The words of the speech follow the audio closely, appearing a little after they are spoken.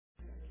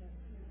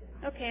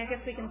Okay, I guess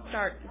we can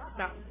start. It's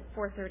about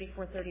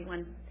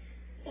 4:31.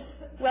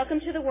 Welcome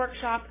to the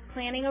workshop,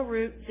 Planning a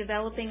Route,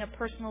 Developing a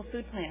Personal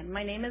Food Plan.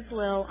 My name is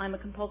Lil. I'm a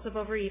compulsive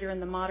overeater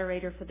and the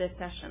moderator for this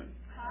session.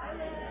 Hi,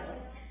 Lil.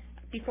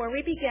 Before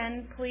we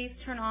begin, please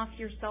turn off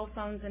your cell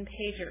phones and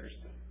pagers.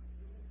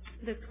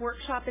 This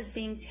workshop is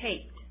being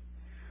taped.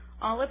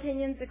 All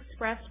opinions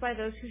expressed by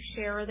those who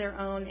share are their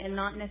own and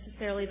not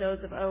necessarily those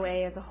of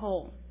OA as a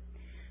whole.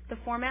 The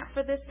format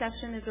for this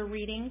session is a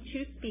reading,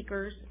 2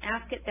 speakers,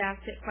 ask it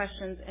basket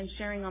questions, and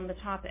sharing on the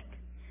topic.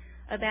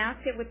 A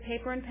basket with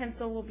paper and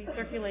pencil will be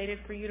circulated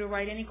for you to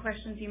write any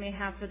questions you may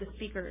have for the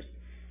speakers.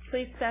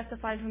 Please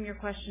specify whom your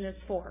question is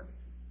for.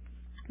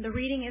 The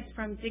reading is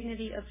from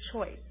Dignity of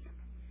Choice.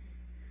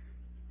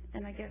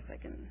 And I guess I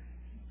can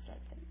start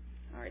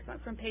there. All right, so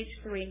it's from page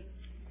 3.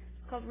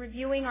 It's called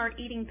Reviewing Our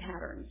Eating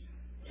Patterns.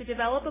 To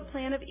develop a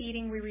plan of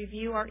eating, we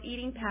review our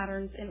eating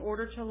patterns in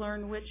order to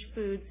learn which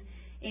foods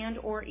and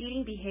or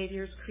eating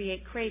behaviors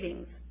create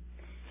cravings.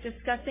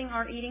 Discussing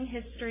our eating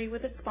history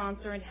with a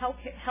sponsor and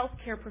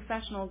healthcare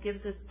professional gives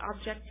us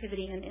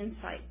objectivity and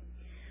insight.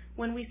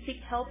 When we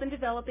seek help in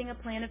developing a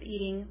plan of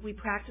eating, we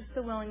practice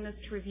the willingness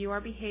to review our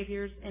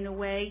behaviors in a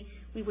way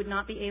we would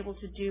not be able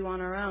to do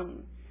on our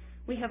own.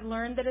 We have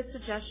learned that a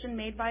suggestion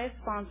made by a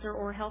sponsor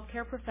or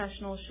healthcare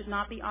professional should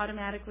not be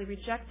automatically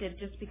rejected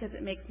just because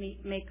it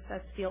makes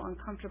us feel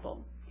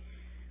uncomfortable.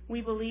 We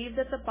believe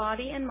that the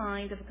body and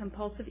mind of a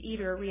compulsive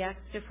eater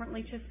reacts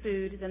differently to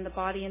food than the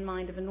body and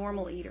mind of a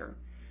normal eater.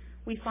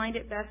 We find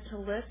it best to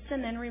list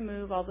and then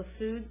remove all the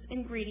foods,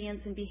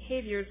 ingredients, and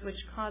behaviors which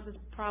causes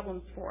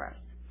problems for us.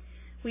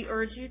 We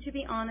urge you to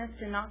be honest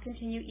and not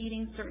continue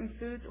eating certain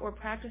foods or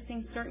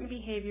practicing certain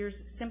behaviors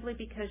simply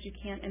because you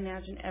can't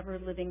imagine ever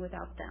living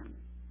without them.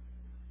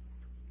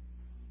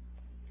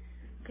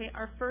 Okay,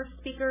 our first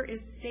speaker is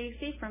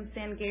Stacy from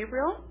San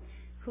Gabriel,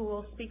 who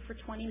will speak for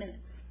 20 minutes.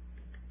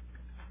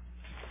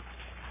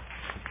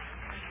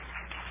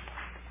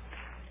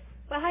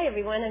 Well, hi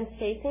everyone, I'm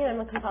Stacy and I'm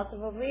a compulsive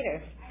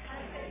overeater.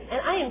 And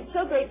I am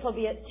so grateful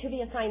to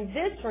be assigned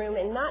this room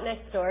and not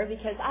next door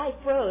because I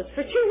froze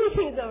for 2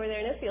 meetings over there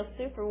and it feels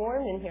super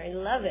warm in here. I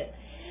love it.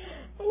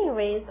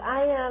 Anyways,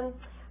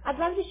 I'd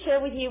love to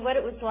share with you what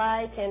it was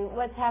like and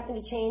what's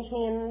happened to change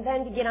me and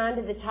then to get on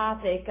to the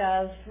topic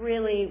of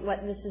really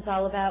what this is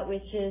all about,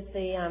 which is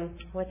the,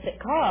 what's it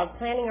called?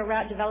 Planning a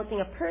route, developing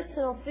a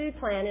personal food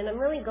plan. And I'm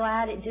really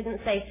glad it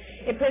didn't say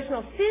a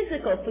personal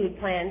physical food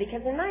plan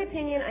because in my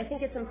opinion, I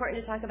think it's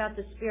important to talk about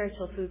the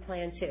spiritual food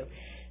plan too.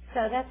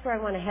 So that's where I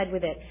want to head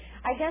with it.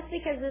 I guess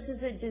because this is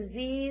a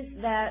disease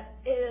that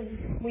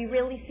we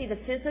really see the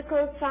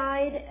physical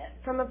side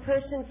from a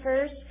person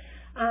first,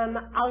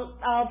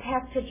 I'll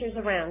pass pictures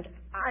around.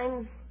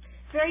 I'm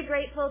very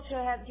grateful to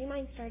have, do you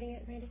mind starting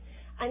it, Randy?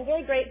 I'm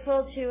very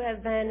grateful to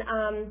have been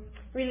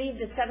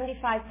relieved of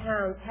 75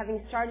 pounds,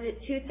 having started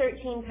at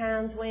 213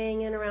 pounds,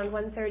 weighing in around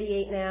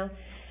 138 now,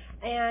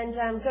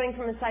 and going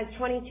from a size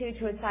 22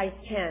 to a size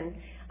 10.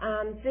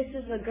 This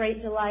is a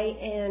great delight,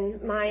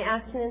 and my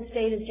abstinence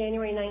date is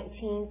January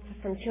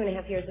 19th from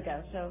 2.5 years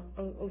ago, so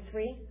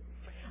 03.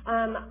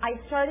 I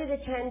started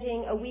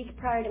attending a week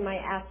prior to my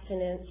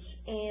abstinence,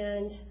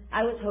 and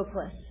I was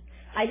hopeless.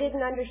 I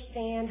didn't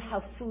understand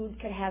how food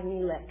could have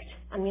me licked.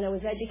 I mean, I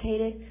was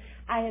educated.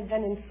 I had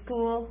been in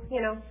school,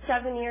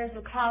 7 years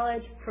of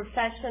college,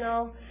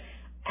 professional.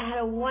 I had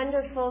a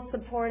wonderful,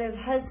 supportive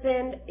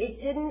husband.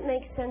 It didn't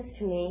make sense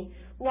to me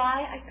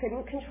why I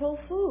couldn't control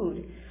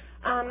food.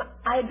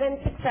 I had been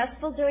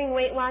successful doing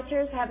Weight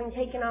Watchers, having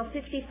taken off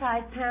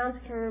 55 pounds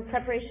for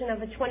preparation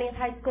of a 20th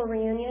high school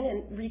reunion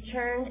and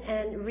returned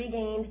and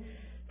regained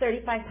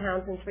 35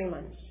 pounds in 3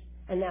 months.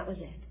 And that was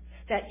it.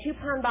 That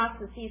 2-pound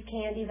box of See's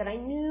candy that I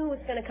knew was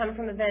going to come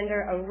from a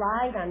vendor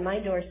arrived on my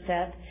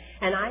doorstep,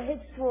 and I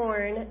had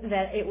sworn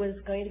that it was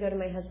going to go to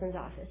my husband's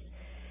office.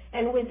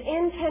 And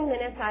within 10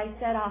 minutes, I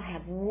said, I'll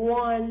have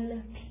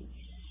 1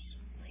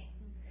 piece.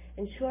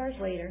 And 2 hours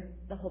later,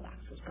 the whole box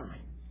was gone.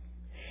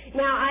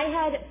 Now, I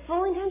had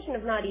full intention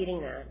of not eating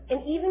that.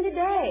 And even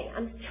today,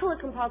 I'm still a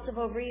compulsive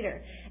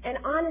overeater. And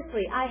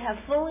honestly, I have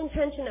full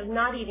intention of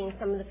not eating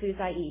some of the foods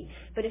I eat.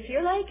 But if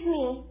you're like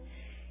me,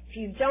 if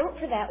you don't,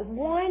 for that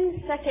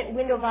 1 second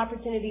window of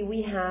opportunity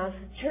we have,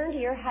 turn to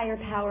your higher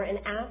power and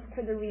ask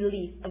for the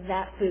relief of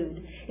that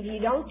food. If you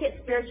don't get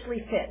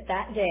spiritually fit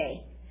that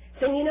day,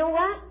 then you know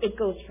what? It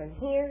goes from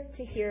here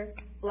to here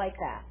like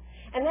that.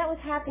 And that was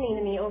happening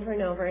to me over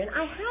and over. And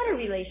I had a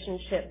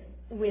relationship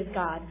with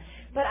God,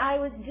 but I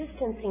was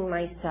distancing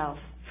myself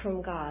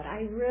from God.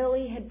 I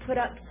really had put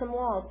up some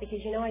walls because,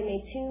 I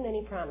made too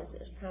many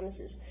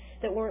promises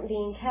that weren't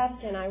being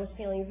kept, and I was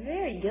feeling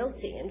very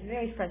guilty and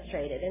very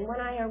frustrated. And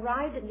when I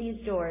arrived at these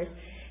doors,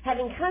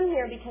 having come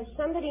here because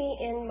somebody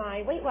in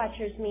my Weight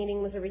Watchers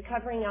meeting was a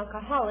recovering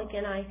alcoholic,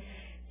 and I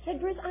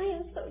said, Bruce, I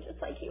am so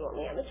just like you,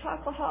 only I'm a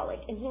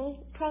chocoholic. And he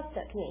pressed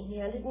at me. He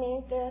handed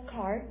me the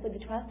card with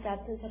the 12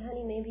 steps and said,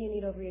 honey, maybe you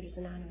need Overeaters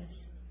Anonymous.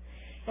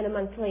 And a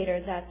month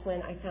later, that's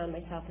when I found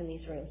myself in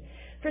these rooms.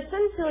 For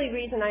some silly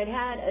reason,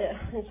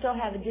 and still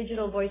have a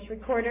digital voice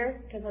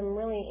recorder because I'm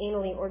really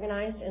anally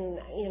organized, and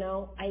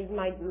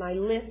my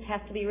list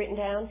has to be written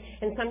down,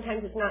 and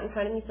sometimes it's not in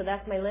front of me, so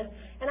that's my list.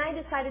 And I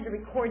decided to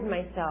record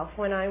myself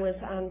when I was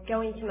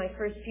going to my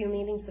first few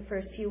meetings, the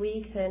first few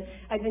weeks, and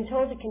I've been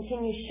told to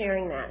continue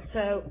sharing that.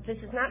 So this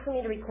is not for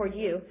me to record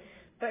you,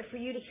 but for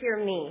you to hear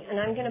me, and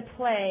I'm going to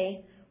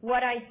play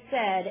what I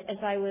said as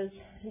I was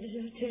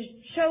to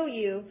show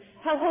you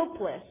how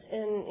hopeless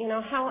and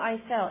how I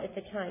felt at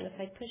the time. If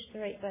I push the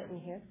right button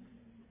here.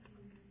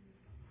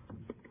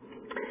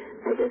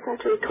 I just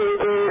actually told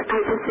her I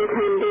just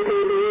attended a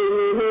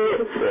meeting.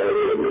 It's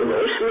really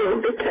emotional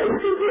because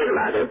there were a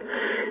lot of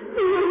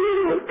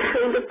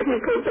kind of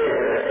people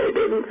there. I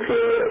didn't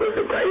feel it was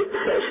a great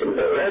session,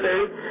 but rather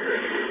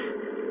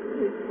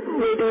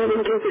maybe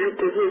even given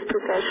to his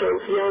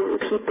professionals, young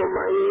people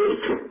my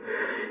age,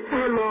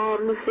 and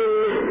moms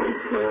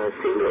and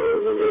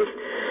singles, and just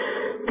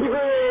people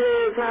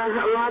have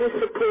a lot of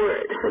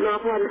support, an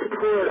awful lot of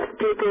support of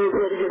people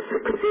that have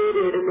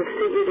succeeded and have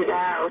figured it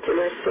out and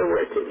are still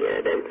working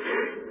it. And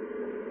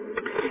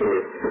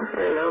I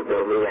don't know, the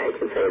only way I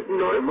can say it's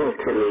normal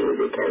to me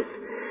because,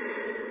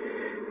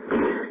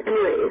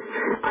 anyways,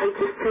 I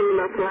just turned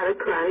an awful lot of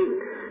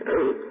crying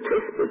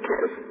just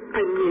because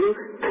I'm new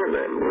and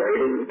I'm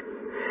learning.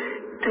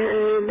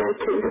 And I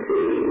can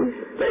see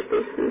that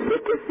this is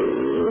sympathy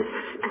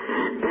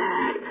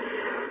that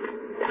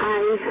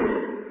I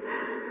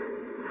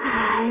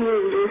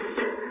am just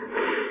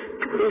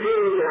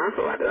revealing an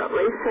awful lot about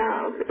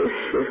myself.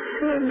 It's just,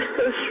 I'm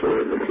so sure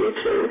in the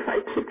future if I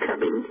keep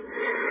coming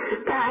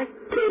back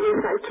and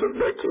if I keep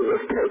working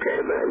this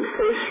program, I'm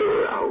so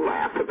sure I'll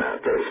laugh about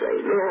this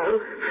right now.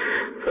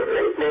 But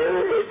right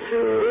now it's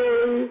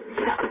really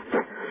tough.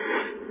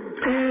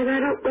 And I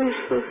don't wish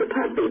this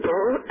upon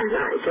people, and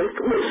I just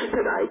wish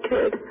that I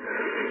could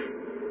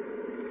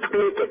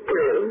make it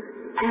through,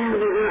 and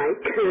that I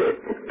could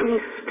be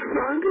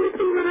stronger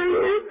than what I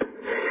am.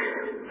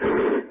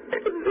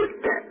 And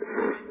that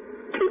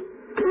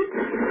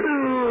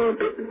food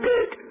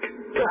that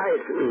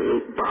drives me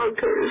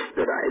bonkers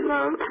that I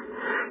love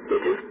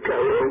would just go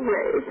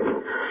away.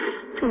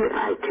 And if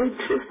I could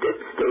just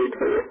abstain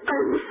from it,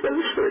 I'm so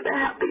sure the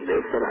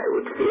happiness that I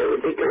would feel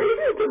would be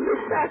greater than the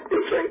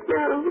sadness right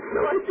now. So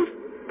I just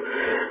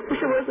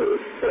wish it wasn't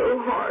so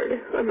hard,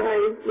 and I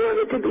want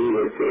it to be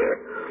easier.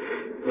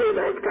 And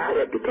I've got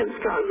to become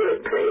stronger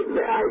and praying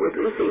that I would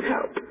receive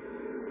help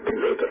to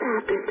make it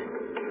happen.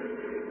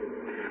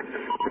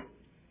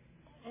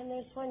 And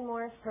there's one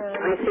more from...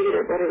 I figured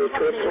it better to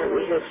start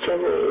because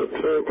January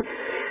 18th.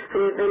 I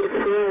have been to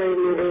 4 LA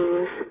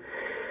meetings.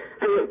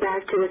 I went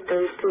back to the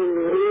Thursday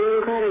meeting, and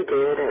I'm glad I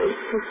did. It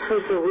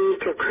was a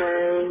week of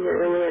crying. I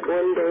only had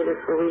one day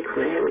this whole week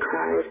when I hadn't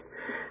cried.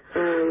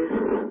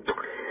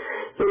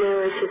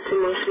 It's just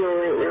emotional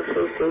right now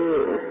facing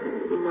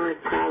my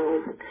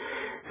problem.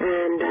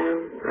 And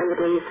I'm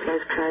the least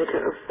I've tried to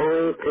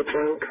avoid the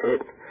junk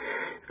that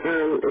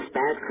is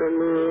bad for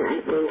me. I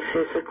think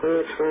physically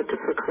it's real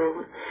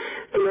difficult.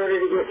 In order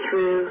to get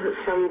through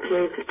some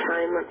periods of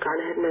time, I've gone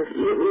ahead and I've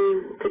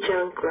eaten the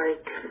junk,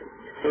 like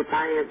say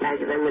buy a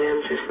bag of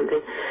M&Ms or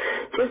something.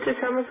 Just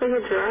it's almost like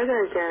a drug,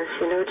 I guess,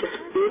 just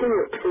feeding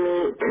it to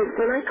me. Because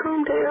then I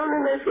calm down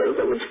and I feel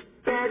so much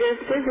better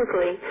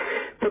physically.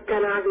 But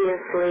then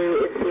obviously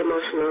it's the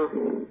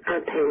emotional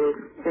pain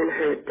and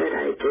hurt that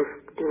I just,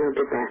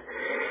 did that.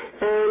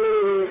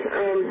 Anyways,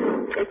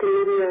 at the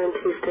meeting on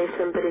Tuesday,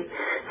 somebody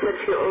said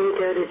if you only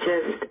go to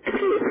if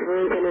you've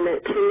only been in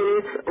it 2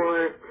 minutes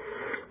or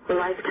a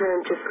lifetime,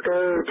 just go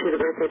to the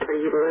birthday party.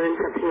 You learn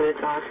something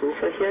that's awesome.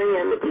 So here I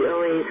am at the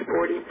OA's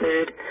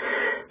 43rd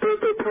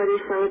birthday party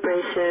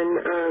celebration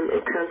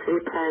at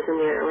Concert Plaza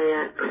near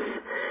LAX.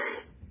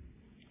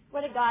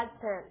 What a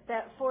godsend,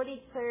 that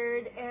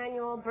 43rd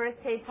annual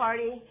birthday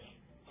party.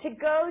 To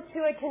go to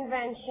a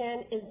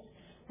convention is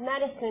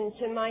medicine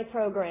to my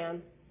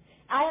program.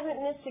 I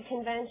haven't missed a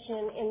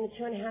convention in the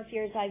 2.5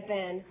 years I've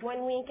been.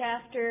 1 week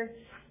after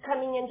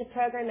coming into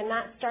program and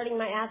not starting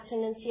my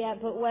abstinence yet,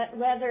 but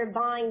rather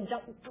buying,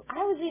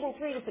 I was eating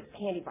 3 to 6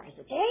 candy bars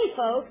a day,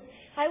 folks.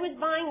 I was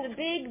buying the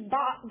big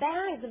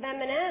bags of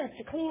M&Ms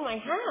to clean my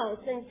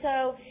house, and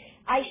so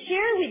I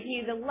share with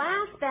you the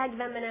last bag of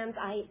M&Ms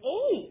I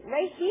ate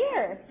right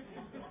here.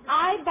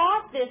 I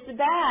bought this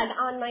bag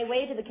on my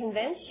way to the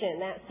convention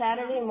that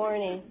Saturday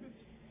morning.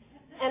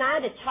 And I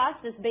had to toss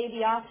this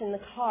baby off in the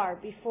car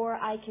before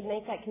I could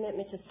make that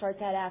commitment to start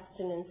that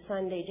abstinence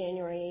Sunday,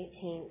 January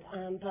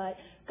 18th. But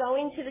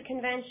going to the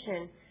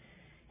convention,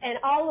 and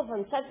all of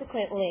them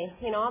subsequently,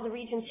 all the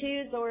Region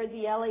 2s or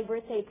the LA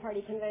birthday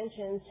party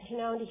conventions,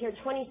 to hear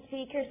 20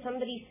 speakers,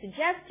 somebody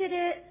suggested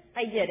it,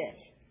 I did it.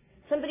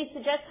 Somebody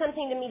suggests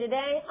something to me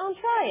today, I'll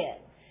try it.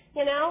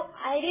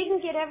 I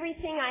didn't get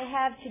everything I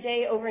have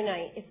today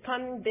overnight. It's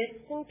come in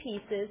bits and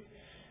pieces.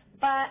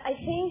 But I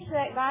think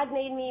that God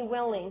made me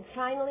willing,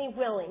 finally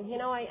willing.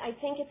 I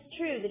think it's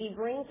true that He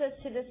brings us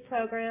to this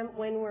program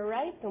when we're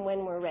ripe and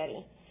when we're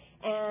ready.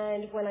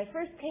 And when I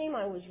first came,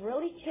 I was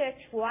really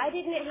ticked. Why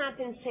didn't it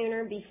happen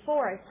sooner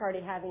before I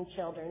started having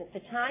children? At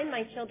the time,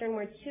 my children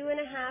were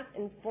 2.5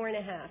 and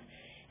 4.5.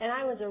 And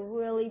I was a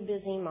really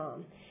busy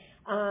mom.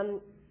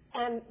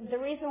 And the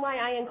reason why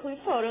I include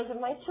photos of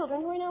my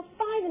children who are now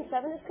 5 and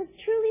 7 is because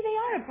truly they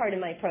are a part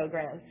of my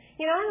program.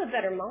 You know, I'm a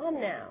better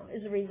mom now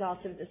as a result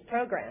of this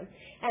program.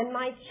 And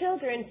my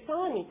children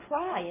saw me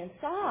cry and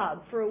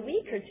sob for a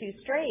week or two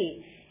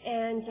straight.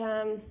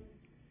 And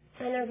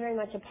they're very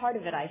much a part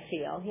of it, I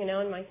feel, you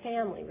know, and my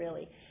family,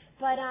 really.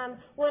 But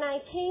when I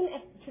came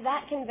to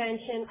that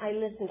convention, I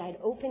listened. I had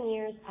open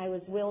ears, I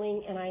was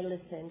willing, and I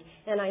listened.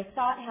 And I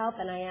sought help,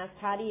 and I asked,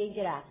 how do you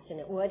get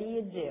abstinent? What do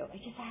you do? I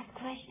just asked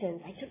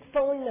questions. I took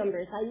phone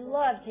numbers. I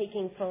love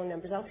taking phone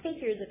numbers. I'll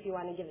take yours if you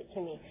want to give it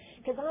to me.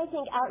 Because I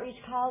think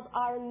outreach calls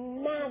are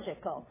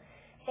magical.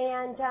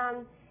 And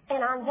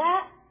on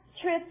that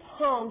trip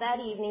home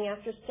that evening,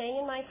 after staying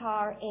in my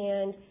car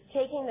and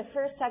taking the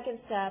second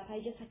step,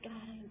 I just said, God,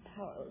 I am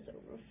powerless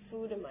over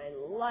food in my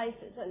life.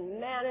 It's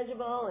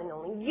unmanageable, and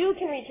only you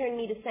can return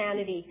me to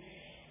sanity.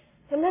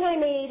 And then I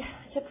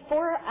took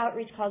 4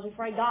 outreach calls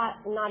before I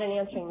got not an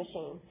answering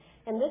machine.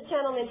 And this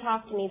gentleman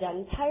talked to me that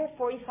entire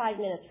 45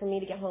 minutes for me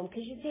to get home.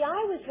 Because, you see,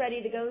 I was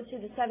ready to go to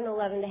the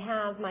 7-Eleven to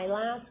have my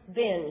last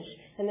binge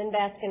and then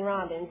Baskin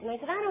Robbins. And I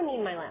said, I don't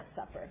need my last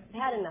supper.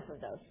 I've had enough of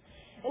those.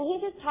 And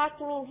he just talked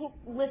to me, and he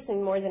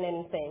listened more than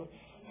anything.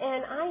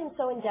 And I am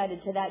so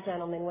indebted to that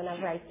gentleman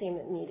whenever I see him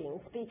at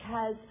meetings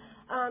because,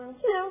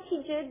 you know,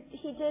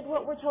 he did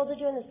what we're told to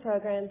do in this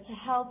program, to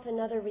help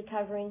another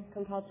recovering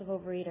compulsive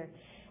overeater.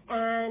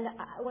 And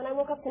when I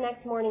woke up the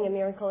next morning, a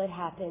miracle had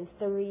happened.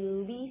 The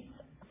release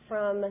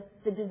from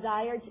the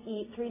desire to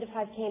eat 3 to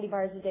 5 candy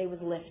bars a day was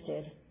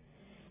lifted.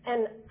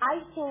 And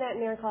I've seen that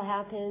miracle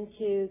happen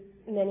to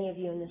many of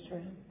you in this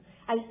room.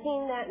 I've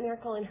seen that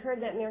miracle and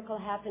heard that miracle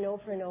happen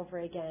over and over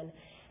again.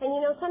 And,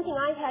 you know, something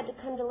I've had to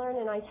come to learn,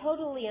 and I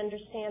totally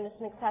understand this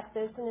and accept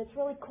this, and it's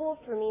really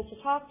cool for me to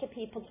talk to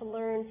people to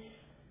learn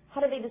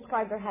how do they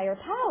describe their higher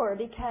power,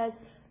 because,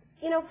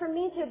 you know, for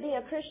me to be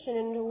a Christian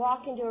and to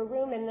walk into a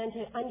room and then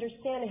to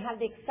understand and have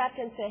the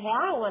acceptance that, hey,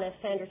 I don't want to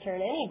offend or turn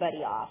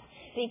anybody off,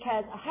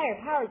 because a higher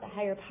power is a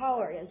higher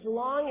power. As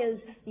long as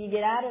you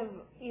get out of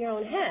your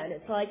own head,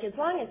 it's like as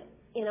long as,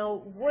 you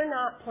know, we're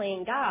not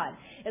playing God,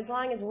 as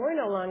long as we're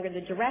no longer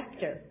the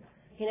director,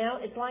 you know,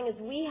 as long as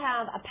we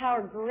have a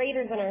power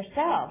greater than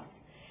ourselves,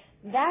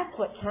 that's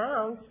what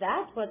counts.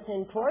 That's what's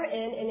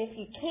important. And if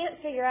you can't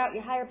figure out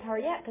your higher power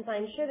yet, because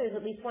I'm sure there's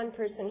at least one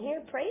person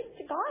here, pray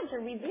to God to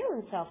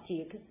reveal himself to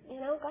you, because, you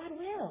know, God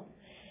will.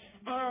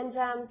 And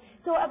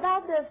so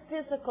about the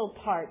physical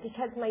part,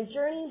 because my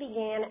journey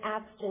began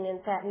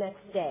abstinence that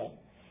next day.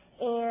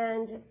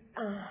 And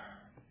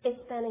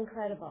it's been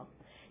incredible.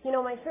 You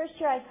know, my first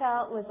year I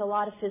felt was a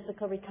lot of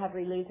physical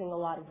recovery, losing a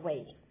lot of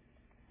weight.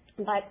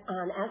 But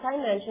as I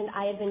mentioned,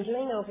 I've been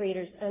doing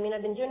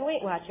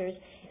Weight Watchers,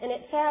 and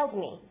it failed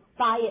me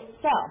by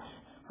itself.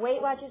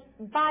 Weight Watchers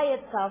by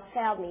itself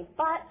failed me.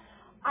 But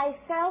I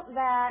felt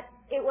that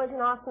it was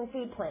an awesome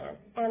food plan.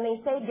 And they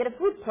say, get a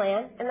food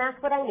plan, and that's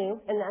what I knew,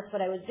 and that's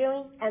what I was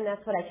doing, and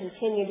that's what I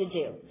continue to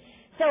do.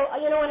 So,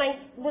 you know, when I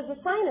was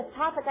assigned this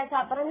topic, I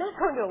thought, but I'm not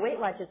going to a Weight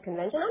Watchers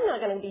convention. I'm not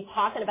going to be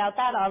talking about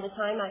that all the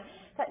time. I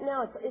thought,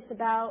 no, it's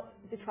about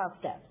the 12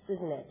 steps,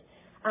 isn't it?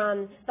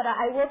 But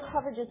I will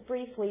cover just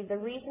briefly the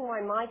reason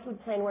why my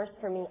food plan works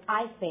for me,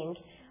 I think,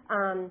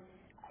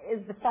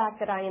 is the fact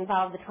that I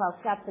involve the 12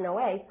 steps in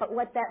OA. But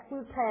what that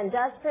food plan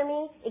does for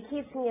me, it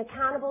keeps me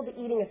accountable to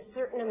eating a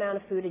certain amount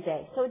of food a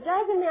day. So it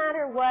doesn't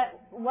matter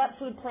what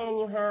food plan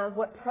you have,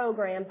 what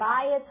program.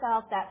 By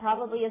itself, that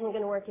probably isn't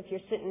going to work if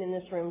you're sitting in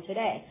this room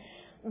today.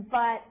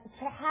 But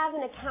to have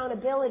an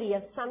accountability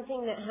of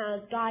something that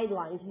has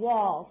guidelines,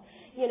 walls,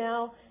 you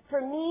know, for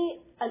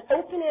me, an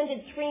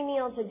open-ended 3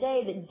 meals a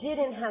day that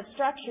didn't have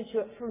structure to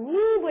it, for me,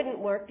 wouldn't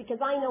work because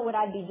I know what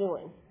I'd be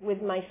doing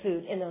with my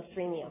food in those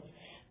 3 meals.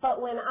 But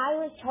when I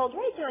was told,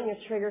 write down your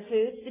trigger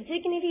foods, the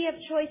Dignity of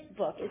Choice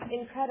book is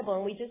incredible,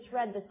 and we just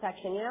read this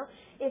section, you know.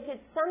 If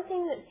it's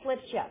something that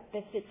slips you up,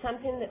 if it's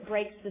something that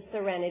breaks the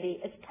serenity,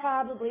 it's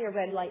probably a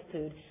red light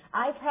food.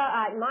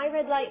 My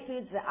red light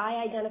foods that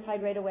I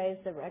identified right away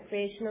is the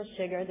recreational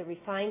sugar, the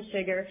refined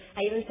sugar.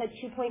 I even said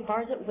 2-point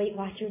bars at Weight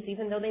Watchers,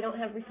 even though they don't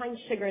have refined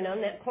sugar in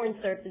them. That corn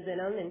syrup is in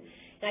them, and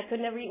I could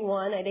never eat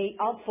one. I'd eat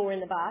all 4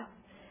 in the box.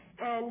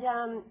 And,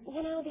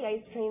 you know, the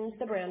ice creams,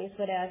 the brownies,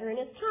 whatever. And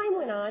as time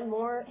went on,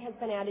 more has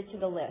been added to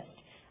the list.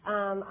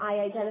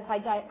 I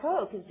identified Diet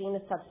Coke as being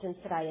a substance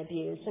that I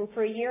abused. And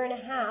for a year and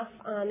a half,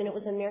 and it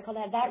was a miracle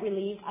to have that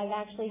relief, I've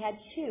actually had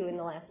 2 in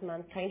the last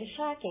month. Kind of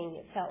shocking.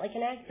 It felt like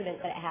an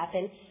accident that it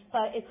happened,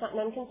 but it's not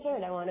I'm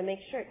concerned. I want to make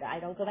sure that I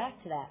don't go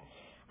back to that.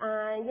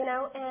 You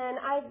know, and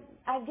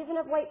I've given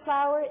up white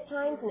flour at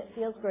times, and it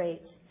feels great.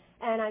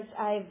 And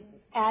I've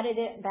added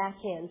it back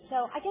in.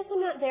 So I guess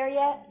I'm not there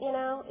yet, you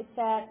know. It's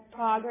that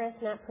progress,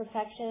 not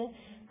perfection.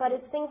 But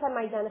it's things I'm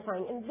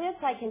identifying. And this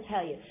I can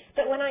tell you,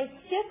 that when I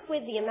stick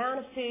with the amount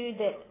of food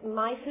that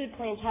my food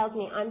plan tells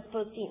me I'm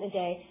supposed to eat in a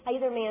day, I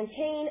either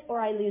maintain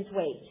or I lose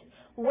weight.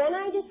 When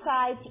I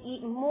decide to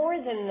eat more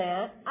than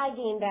that, I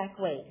gain back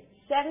weight.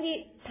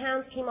 70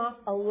 pounds came off,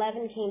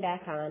 11 came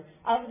back on.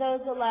 Of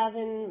those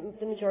 11,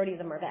 the majority of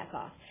them are back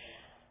off.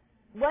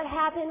 What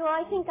happened? Well,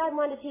 I think God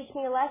wanted to teach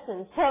me a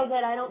lesson so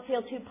that I don't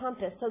feel too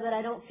pompous, so that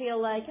I don't feel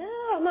like,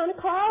 oh, I'm on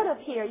a cloud up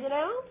here, you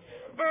know?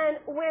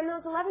 And when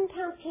those 11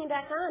 pounds came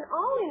back on,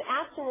 all in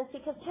abstinence,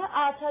 because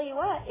I'll tell you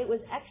what, it was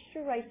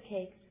extra rice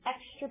cakes,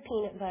 extra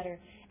peanut butter,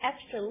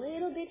 extra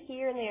little bit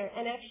here and there,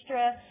 and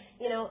extra,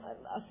 you know,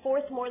 a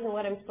fourth more than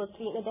what I'm supposed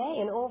to eat in a day.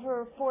 And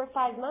over 4 or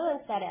 5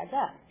 months, that adds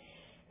up.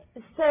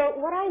 So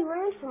what I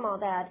learned from all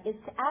that is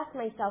to ask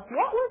myself,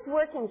 what was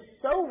working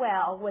so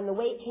well when the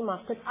weight came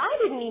off? Because I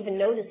didn't even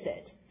notice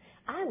it.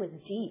 I was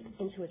deep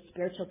into a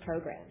spiritual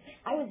program.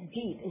 I was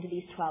deep into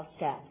these 12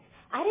 steps.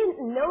 I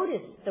didn't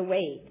notice the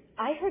weight.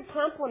 I heard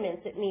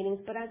compliments at meetings,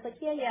 but I was like,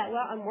 yeah,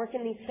 well, I'm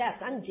working these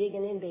steps. I'm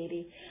digging in,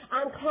 baby.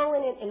 I'm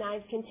calling it, and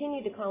I've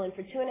continued to call in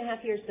for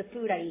 2.5 years the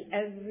food I eat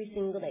every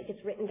single day. It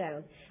gets written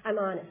down. I'm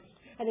honest.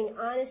 I think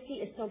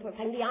honesty is so important.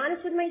 I can be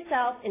honest with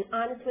myself and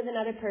honest with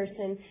another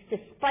person.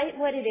 Despite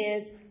what it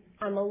is,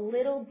 I'm a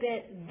little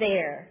bit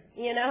there,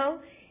 you know?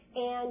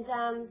 And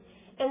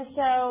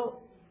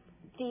so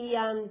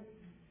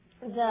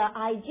the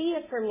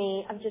idea for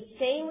me of just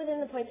staying within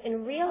the points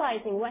and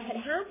realizing what had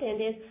happened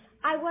is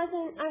I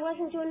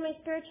wasn't doing my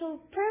spiritual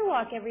prayer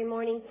walk every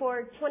morning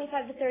for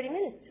 25 to 30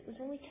 minutes. It was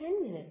only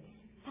 10 minutes,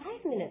 5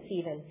 minutes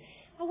even.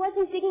 I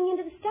wasn't digging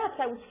into the steps.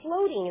 I was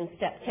floating in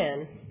step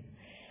 10.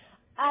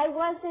 I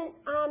wasn't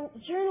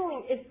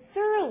journaling as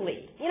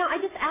thoroughly. You know, I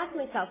just asked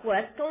myself,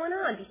 what's going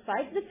on?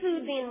 Besides the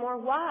food being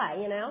more, why,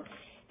 you know?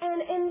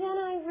 And then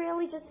I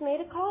really just made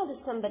a call to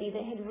somebody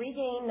that had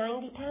regained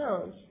 90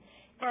 pounds.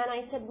 And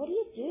I said, what do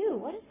you do?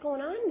 What is going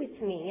on with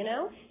me, you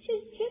know?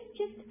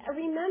 Just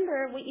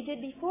remember what you did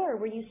before,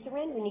 where you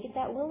surrender and you get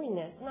that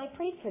willingness. And I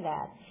prayed for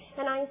that.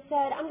 And I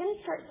said, I'm going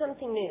to start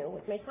something new.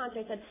 With my sponsor,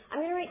 I said,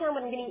 I'm going to write down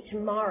what I'm going to eat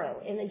tomorrow.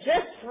 And then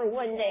just for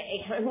one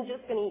day, I'm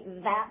just going to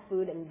eat that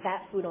food and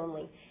that food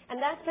only. And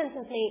that's been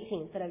since May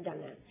 18th that I've done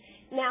that.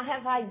 Now,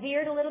 have I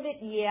veered a little bit?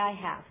 Yeah, I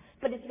have.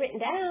 But it's written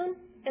down,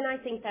 and I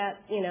think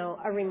that's, you know,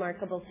 a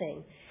remarkable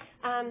thing.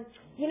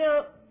 You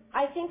know,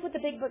 I think what the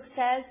Big Book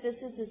says, this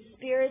is a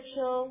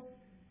spiritual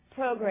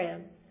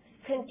program,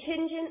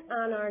 contingent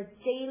on our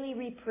daily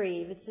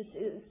reprieve.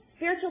 It's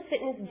spiritual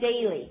fitness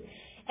daily.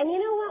 And you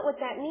know what? What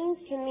that means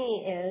to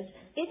me is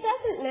it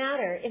doesn't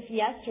matter if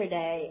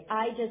yesterday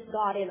I just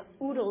got in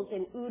oodles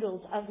and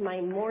oodles of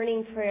my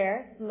morning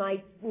prayer, my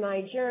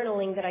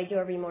journaling that I do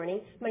every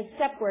morning, my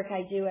step work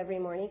I do every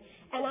morning,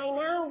 and I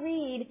now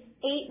read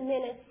 8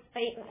 minutes.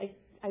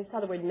 I saw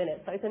the word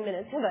minutes, so I said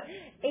minutes. But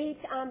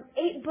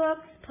 8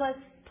 books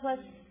plus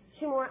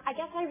 2 more. I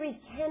guess I read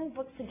 10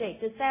 books a day.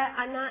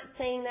 I'm not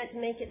saying that to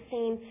make it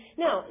seem,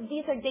 no,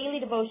 these are daily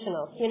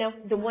devotionals, you know,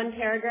 the 1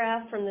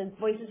 paragraph from the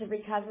Voices of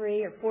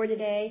Recovery or For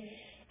Today.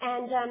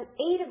 And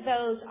 8 of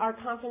those are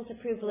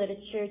conference-approved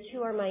literature.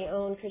 2 are my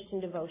own Christian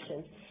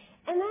devotions.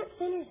 And that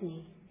centers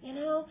me, you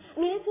know. I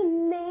mean, it's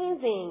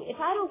amazing. If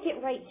I don't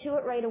get right to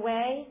it right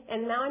away,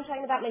 and now I'm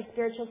talking about my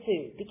spiritual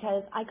food,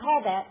 because I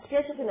call that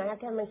spiritual food, and I have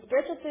to have my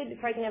spiritual food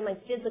before I can have my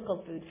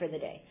physical food for the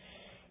day.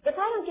 If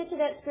I don't get to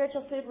that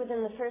spiritual food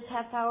within the first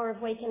half hour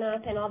of waking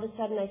up and all of a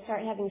sudden I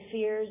start having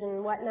fears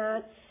and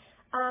whatnot,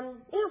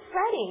 you know,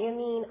 fretting. I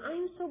mean,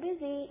 I'm so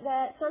busy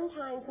that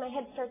sometimes my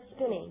head starts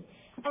spinning.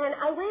 And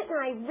I went and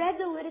I read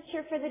the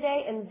literature for the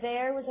day, and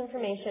there was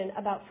information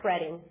about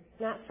fretting.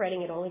 Not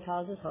fretting, it only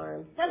causes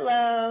harm.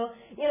 Hello.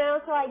 You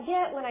know, so I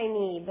get what I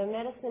need. The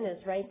medicine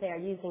is right there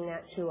using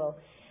that tool.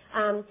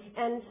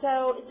 And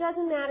so it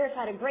doesn't matter if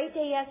I had a great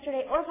day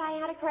yesterday or if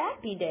I had a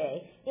crappy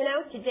day. You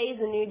know, today's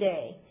a new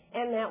day.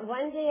 And that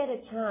one day at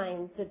a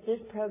time that this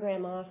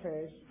program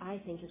offers,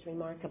 I think is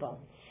remarkable.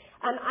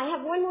 I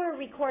have one more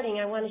recording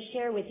I want to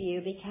share with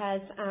you because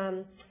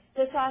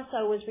this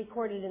also was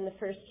recorded in the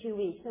first 2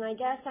 weeks. And I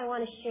guess I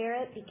want to share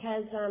it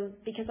because I'm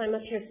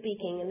up here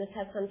speaking, and this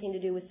has something to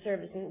do with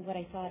service and what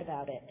I thought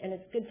about it. And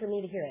it's good for me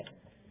to hear it.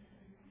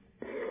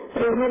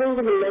 So I'm heading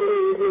to the Monday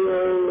evening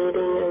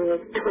meeting on the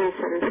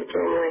 27th of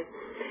January.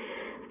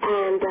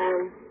 And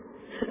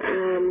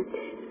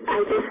I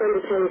just wanted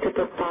to tell you a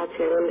couple of thoughts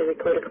here. I wanted to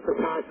record a couple of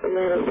thoughts, and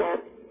that is that,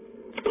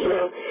 you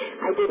know,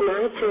 I did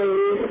not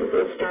choose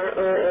the start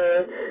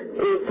with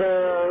the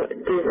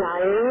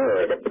desire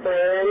or the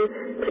plan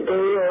to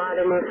gain a lot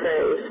of new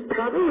friends.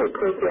 Probably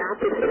quite the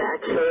opposite,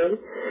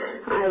 actually.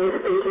 I was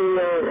thinking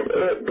of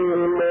it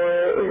being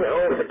more, you know,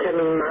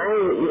 overcoming my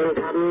eating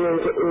problem and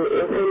getting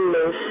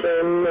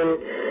information,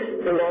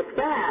 and that's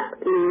that.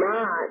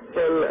 Not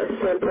from a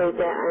standpoint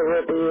that I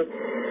will be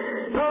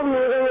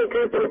meeting a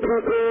group of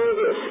people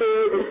that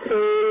share the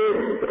same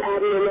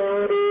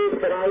abnormalities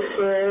that I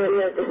share and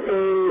have the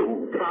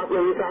same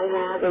problems I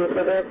have, and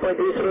so therefore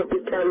these will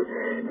become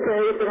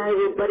friends that I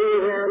will buddy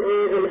around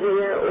with and hang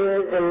out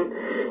with, and,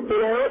 you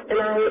know, and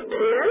I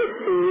can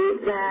see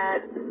that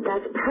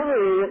that's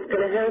probably what's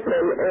going to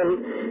happen, and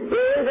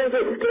it really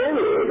doesn't scare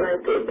me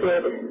like it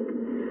did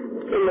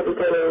in the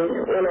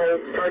beginning when I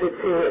started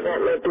seeing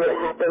that might be what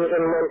happens,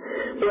 and when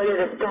one of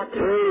the steps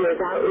really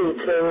is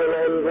outreaching and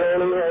I'm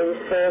learning how you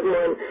serve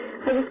one,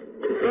 I just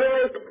feel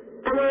like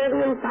I'm already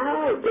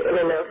involved in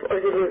enough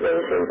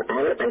organizations.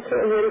 I can't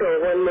handle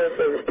one more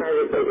service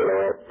project, but you know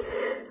what?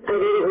 I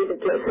didn't need to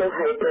get so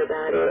hyper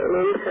about it. And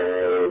in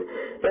time,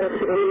 it'll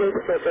fit into my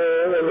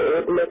schedule, and it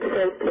would make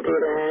sense to do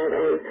that.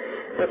 And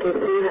I can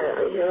see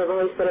how, I've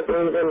always been a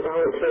believer in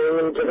volunteering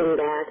and giving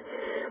back.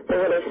 But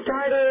when I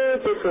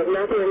started, this was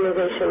not the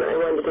organization I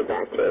wanted to get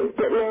back to.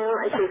 But now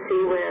I can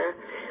see where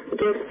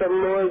just the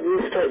more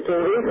you start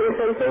doing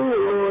something, the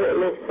more it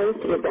makes sense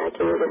to get back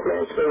and you just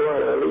naturally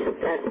want to. At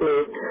least that's me.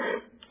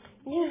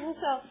 Yeah,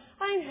 so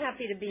I'm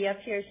happy to be up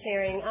here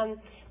sharing.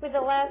 With the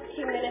last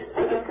 2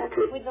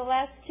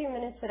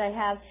 minutes, that I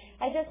have,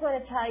 I just want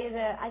to tell you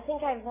that I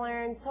think I've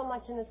learned so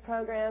much in this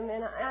program,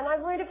 and I've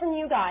learned it from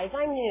you guys.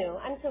 I'm new.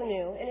 I'm so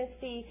new, and it's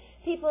the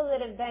people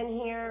that have been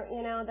here,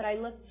 that I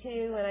look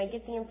to and I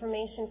get the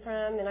information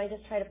from, and I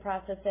just try to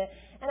process it.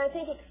 And I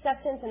think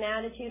acceptance and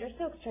attitude are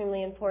so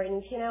extremely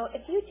important.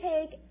 If you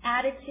take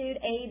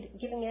attitude, A,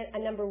 giving it a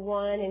number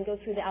 1, and go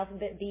through the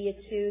alphabet, B a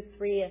 2,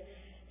 3 a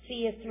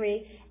C a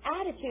 3,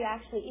 attitude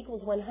actually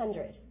equals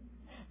 100.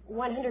 100%.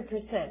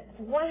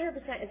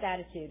 100% is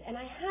attitude. And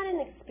I had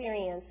an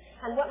experience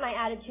on what my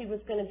attitude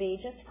was going to be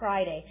just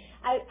Friday.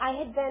 I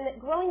had been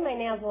growing my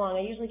nails long.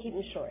 I usually keep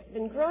them short.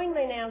 Been growing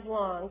my nails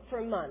long for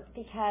a month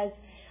because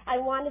I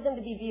wanted them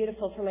to be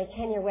beautiful for my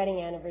 10-year wedding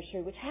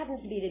anniversary, which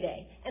happens to be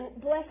today. And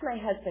bless my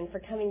husband for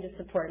coming to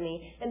support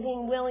me and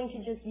being willing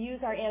to just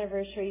use our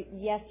anniversary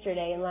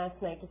yesterday and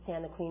last night to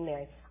stand the Queen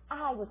Mary.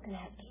 I was going to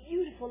have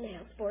beautiful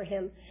nails for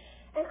him.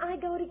 And I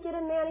go to get a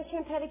manicure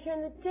and pedicure,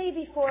 and the day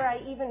before I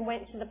even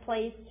went to the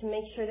place to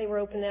make sure they were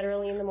open that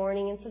early in the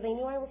morning, and so they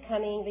knew I was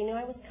coming. They knew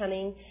I was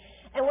coming.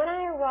 And when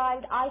I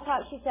arrived, I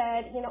thought she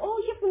said, oh,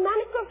 you have a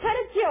manicure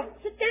pedicure.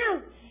 Sit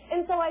down.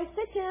 And so I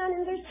sit down,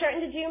 and they're starting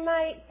to do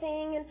my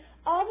thing, and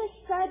all of a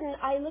sudden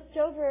I looked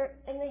over,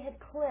 and they had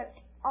clipped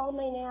all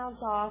my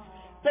nails off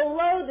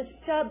below the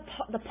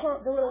the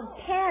little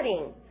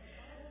padding.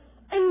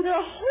 And the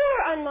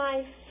horror on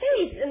my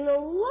face and the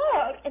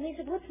look, and they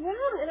said, what's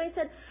wrong? And I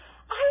said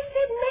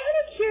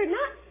manicure,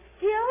 not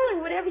fill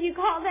and whatever you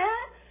call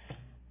that.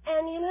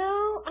 And,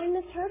 I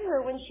misheard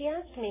her when she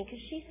asked me because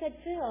she said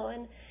fill.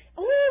 And,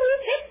 we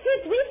fixed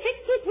it, we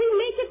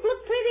make it look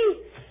pretty.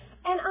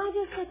 And I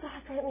just said, God,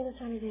 grant me the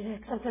time to do this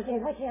because there's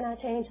things I cannot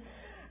change.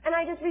 And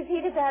I just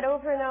repeated that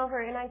over and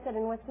over. And I said,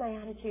 and what's my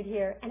attitude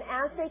here? And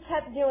as they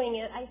kept doing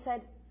it, I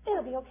said,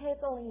 it'll be okay,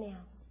 it's only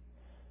nails.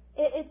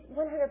 It's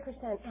 100%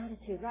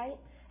 attitude, right?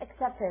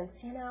 Acceptance,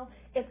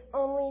 it's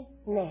only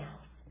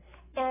nails.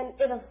 And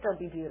it'll still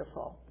be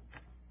beautiful.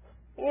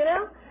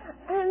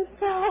 And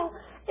so,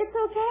 it's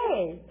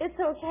okay. It's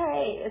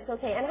okay. It's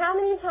okay. And how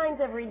many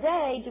times every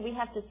day do we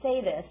have to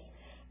say this?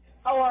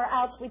 Or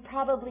else we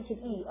probably could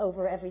eat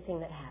over everything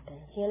that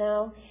happens,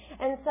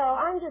 And so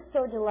I'm just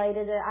so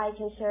delighted that I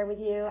can share with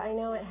you. I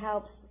know it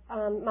helps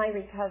my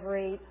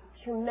recovery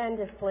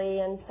tremendously,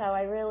 and so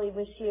I really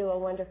wish you a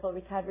wonderful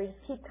recovery.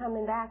 Just keep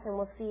coming back, and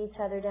we'll see each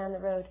other down the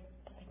road.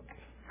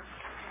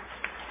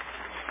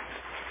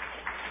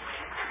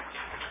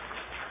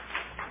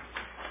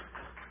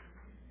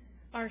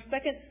 Our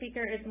second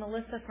speaker is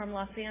Melissa from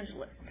Los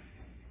Angeles.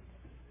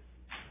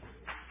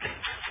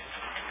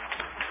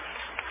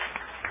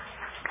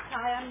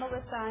 Hi, I'm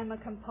Melissa. I'm a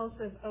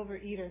compulsive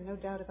overeater, no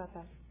doubt about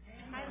that.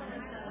 Hi,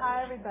 Melissa.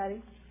 Hi,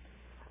 everybody.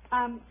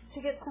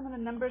 To get some of the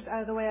numbers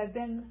out of the way, I've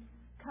been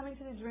coming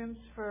to these rooms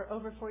for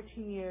over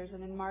 14 years,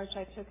 and in March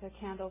I took a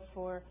candle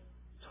for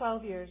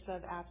 12 years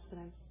of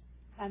abstinence.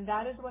 And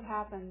that is what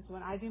happens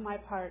when I do my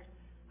part.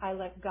 I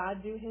let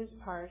God do His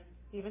part,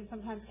 even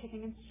sometimes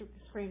kicking and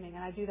screaming,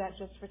 and I do that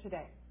just for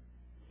today.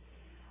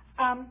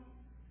 And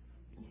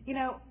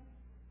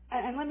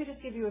let me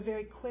just give you a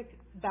very quick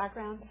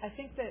background. I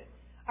think that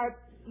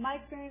my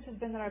experience has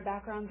been that our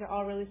backgrounds are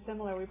all really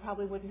similar. We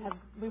probably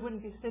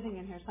wouldn't be sitting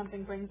in here.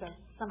 Something brings us.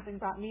 Something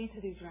brought me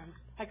to these rooms.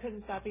 I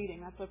couldn't stop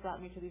eating. That's what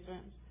brought me to these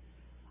rooms.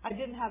 I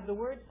didn't have the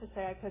words to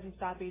say I couldn't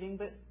stop eating,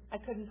 but I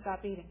couldn't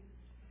stop eating.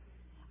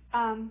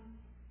 I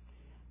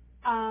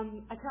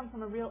come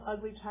from a real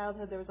ugly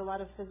childhood. There was a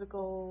lot of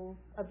physical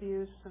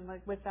abuse, and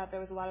with that there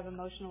was a lot of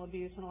emotional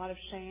abuse and a lot of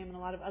shame, and a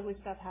lot of ugly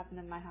stuff happened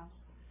in my house.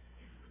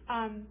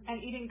 And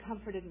eating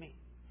comforted me.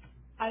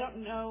 I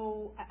don't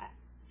know.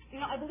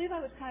 I believe I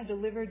was kind of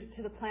delivered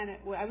to the planet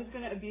where I was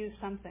going to abuse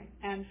something,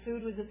 and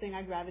food was the thing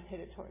I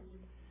gravitated towards.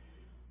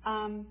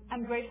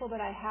 I'm grateful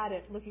that I had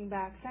it. Looking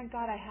back, thank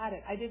God I had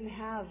it. I didn't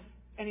have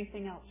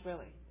anything else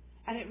really,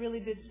 and it really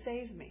did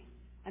save me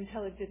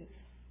until it didn't.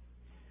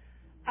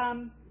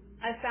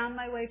 I found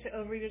my way to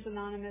Overeaters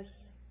Anonymous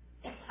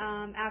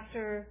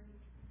after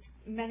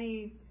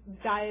many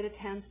diet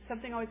attempts.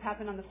 Something always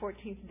happened on the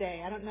 14th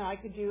day. I don't know. I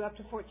could do up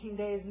to 14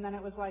 days, and then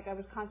it was like I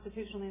was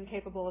constitutionally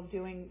incapable of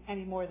doing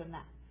any more than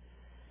that.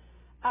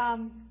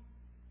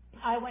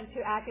 I went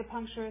to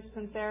acupuncturists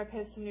and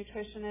therapists and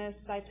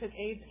nutritionists. I took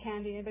AIDS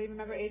candy. Anybody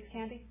remember AIDS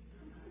candy?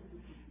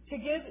 To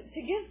give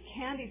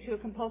candy to a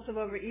compulsive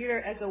overeater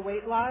as a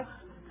weight loss,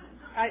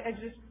 I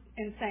just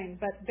insane,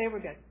 but they were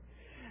good.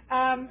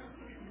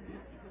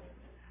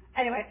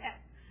 Anyway,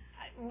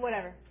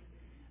 whatever.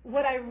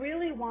 What I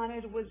really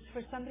wanted was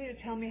for somebody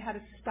to tell me how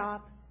to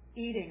stop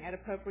eating at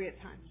appropriate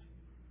times.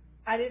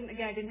 I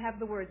didn't have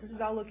the words. This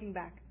is all looking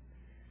back.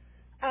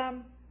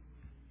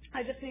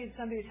 I just needed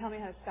somebody to tell me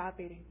how to stop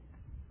eating.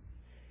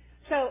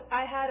 So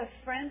I had a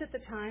friend at the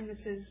time, this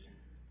is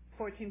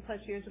 14 plus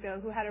years ago,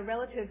 who had a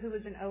relative who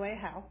was in OA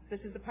Howe.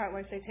 This is the part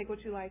where I say, take what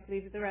you like,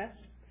 leave the rest.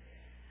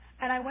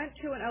 And I went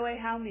to an OA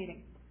Howe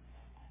meeting.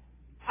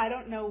 I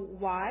don't know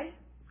why.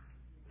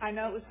 I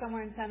know it was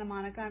somewhere in Santa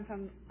Monica.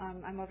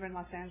 I'm over in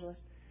Los Angeles.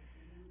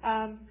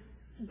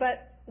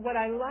 But what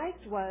I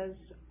liked was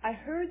I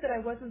heard that I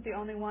wasn't the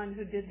only one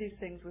who did these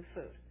things with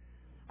food.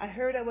 I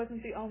heard I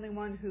wasn't the only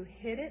one who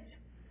hid it,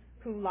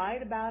 who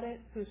lied about it,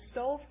 who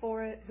stole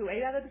for it, who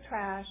ate out of the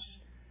trash,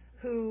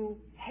 who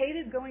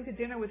hated going to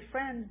dinner with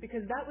friends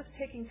because that was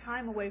taking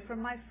time away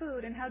from my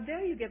food, and how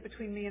dare you get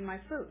between me and my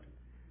food?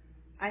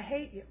 I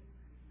hate you.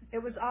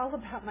 It was all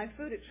about my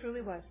food. It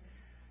truly was.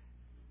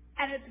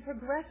 And it's a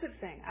progressive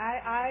thing.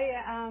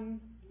 I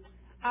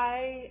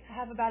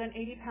have about an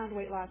 80-pound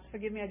weight loss.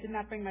 Forgive me, I did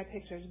not bring my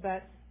pictures,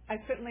 but I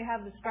certainly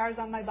have the scars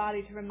on my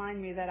body to remind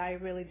me that I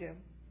really do.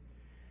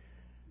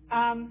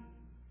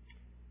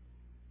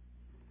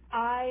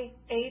 I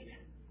ate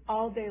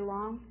all day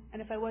long,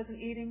 and if I wasn't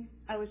eating,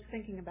 I was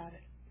thinking about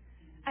it.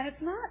 And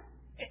it's not,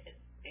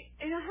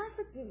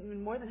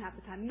 more than half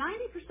the time,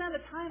 90% of the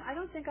time, I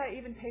don't think I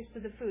even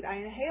tasted the food. I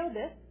inhaled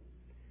it,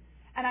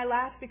 and I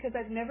laughed because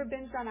I've never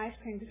binged on ice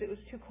cream because it was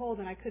too cold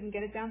and I couldn't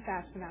get it down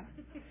fast enough.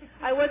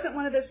 I wasn't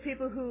one of those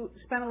people who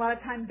spent a lot of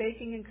time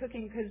baking and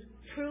cooking because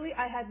truly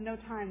I had no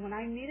time. When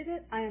I needed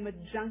it, I am a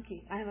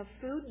junkie. I am a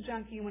food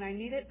junkie. When I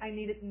need it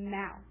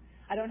now.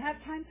 I don't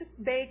have time to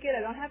bake it.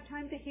 I don't have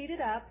time to heat it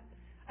up.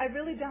 I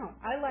really don't.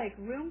 I like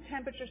room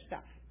temperature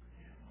stuff.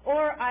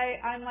 Or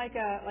I'm like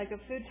a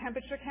food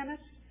temperature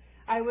chemist.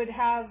 I would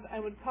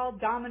call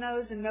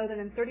Domino's and know that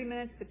in 30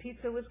 minutes the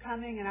pizza was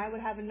coming, and I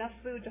would have enough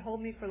food to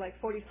hold me for like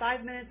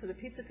 45 minutes so the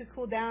pizza could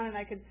cool down and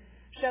I could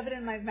shove it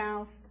in my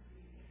mouth.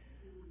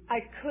 I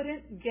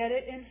couldn't get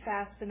it in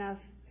fast enough.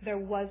 There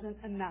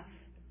wasn't enough.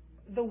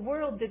 The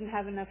world didn't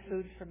have enough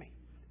food for me.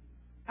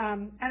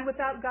 And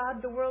without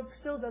God, the world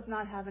still does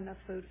not have enough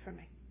food for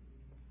me.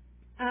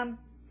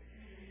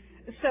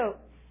 So,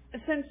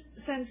 since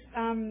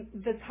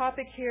the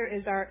topic here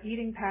is our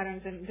eating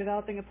patterns and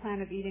developing a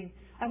plan of eating,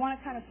 I want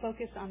to kind of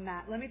focus on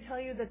that. Let me tell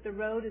you that the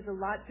road is a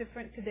lot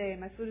different today.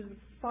 My food is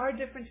far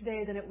different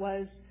today than it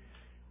was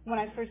when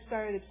I first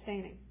started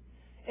abstaining.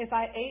 If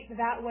I ate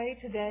that way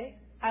today,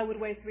 I would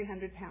weigh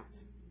 300 pounds.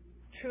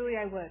 Truly,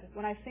 I would.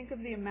 When I think of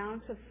the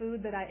amount of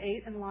food that I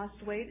ate and lost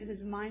weight, it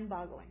is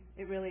mind-boggling.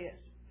 It really is.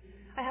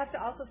 I have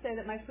to also say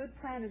that my food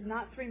plan is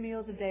not 3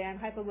 meals a day. I'm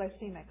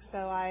hypoglycemic,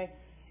 so I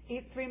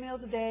eat 3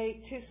 meals a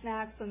day, 2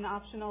 snacks, and an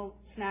optional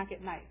snack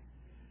at night.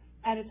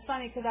 And it's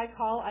funny because I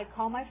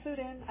call my food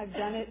in. I've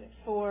done it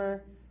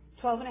for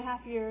 12 and a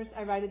half years.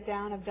 I write it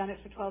down. I've done it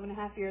for 12 and a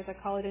half years. I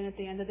call it in at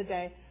the end of the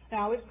day. And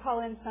I always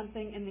call in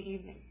something in the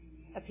evening.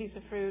 A piece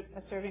of fruit,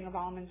 a serving of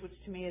almonds, which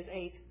to me is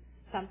 8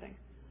 something.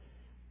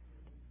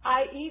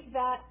 I eat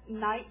that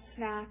night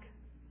snack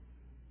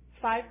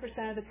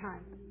 5% of the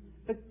time.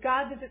 But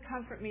God does it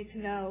comfort me to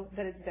know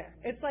that it's there.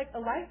 It's like a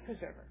life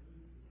preserver.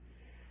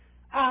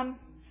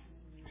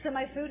 So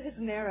my food has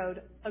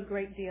narrowed a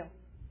great deal.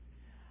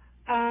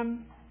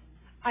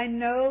 I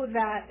know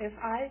that if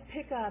I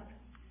pick up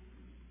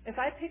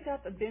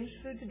a binge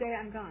food today,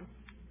 I'm gone.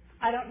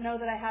 I don't know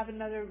that I have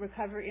another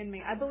recovery in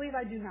me. I believe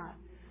I do not.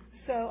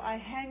 So I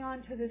hang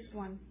on to this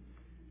one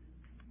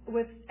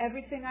with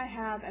everything I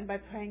have and by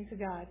praying to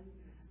God.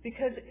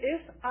 Because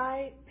if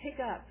I pick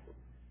up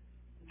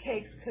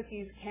cakes,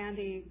 cookies,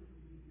 candy,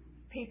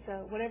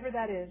 pizza, whatever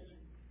that is,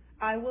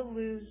 I will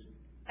lose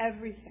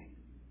everything.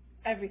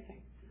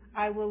 Everything.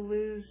 I will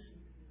lose,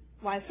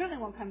 well, I certainly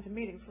won't come to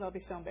meetings because I'll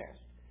be so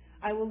embarrassed.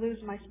 I will lose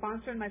my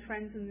sponsor and my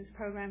friends in this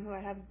program who I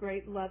have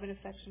great love and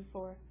affection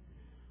for.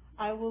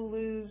 I will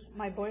lose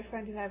my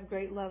boyfriend who I have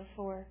great love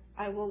for.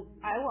 I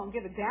won't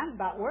give a damn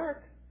about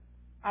work.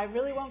 I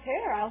really won't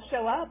care. I'll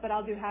show up, but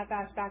I'll do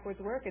half-assed backwards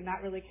work and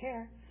not really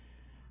care.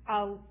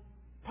 I'll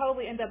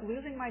probably end up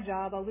losing my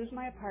job. I'll lose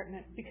my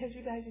apartment because,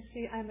 you guys, you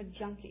see, I'm a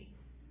junkie.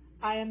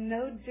 I am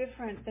no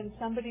different than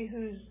somebody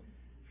who's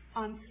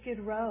on Skid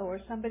Row or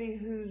somebody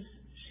who's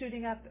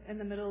shooting up in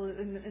the middle,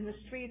 in the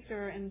streets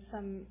or in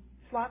some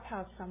flop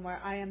house somewhere.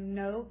 I am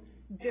no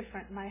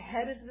different. My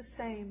head is the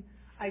same.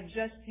 I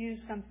just use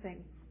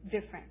something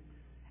different.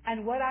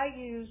 And what I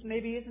use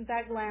maybe isn't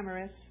that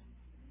glamorous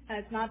and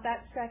it's not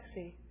that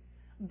sexy,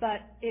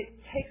 but it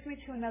takes me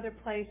to another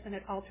place and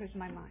it alters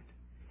my mind.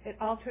 It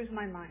alters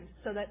my mind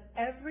so that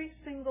every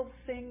single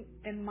thing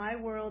in my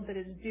world that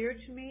is dear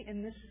to me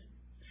in this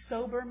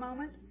sober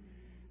moment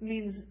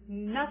means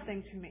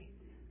nothing to me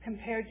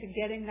compared to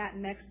getting that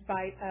next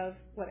bite of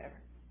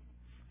whatever.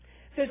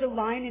 There's a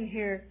line in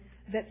here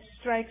that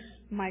strikes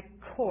my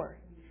core.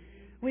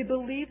 We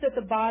believe that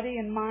the body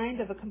and mind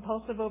of a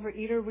compulsive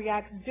overeater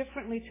reacts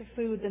differently to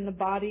food than the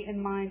body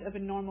and mind of a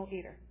normal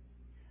eater.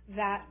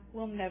 That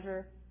will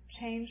never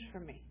change for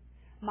me.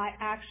 My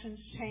actions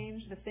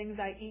change, the things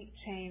I eat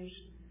change,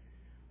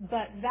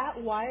 but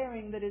that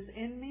wiring that is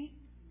in me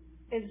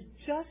is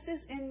just as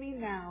in me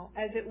now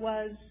as it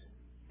was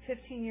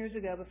 15 years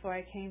ago before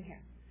I came here.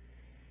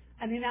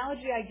 And the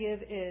analogy I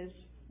give is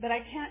that I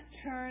can't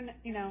turn,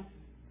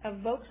 a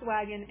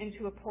Volkswagen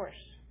into a Porsche.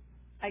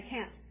 I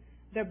can't.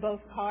 They're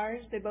both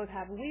cars. They both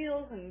have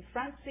wheels and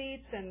front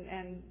seats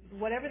and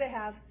whatever they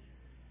have.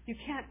 You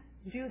can't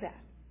do that.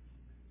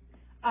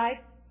 I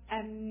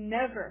am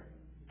never,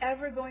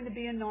 ever going to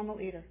be a normal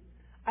eater.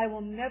 I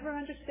will never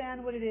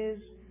understand what it is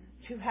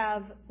to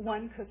have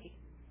one cookie.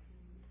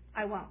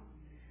 I won't.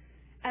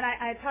 And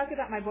I talk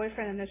about my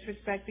boyfriend in this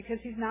respect because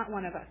he's not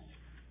one of us.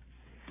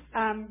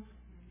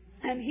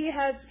 And he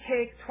has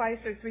cake twice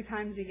or 3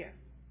 times a year.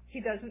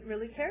 He doesn't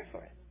really care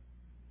for it.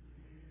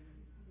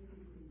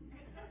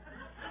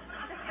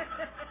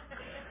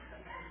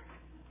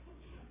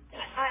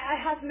 I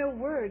have no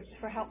words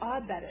for how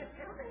odd that is.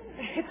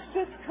 It's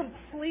just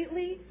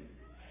completely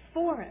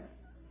foreign.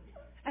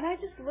 And I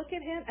just look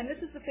at him, and this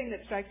is the thing that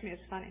strikes me as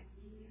funny.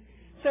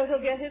 So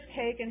he'll get his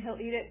cake and he'll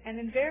eat it, and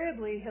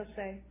invariably he'll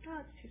say, "Oh,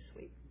 it's too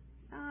sweet.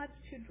 Oh,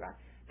 it's too dry."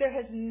 There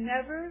has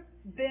never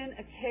been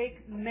a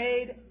cake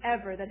made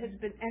ever that has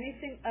been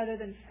anything other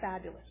than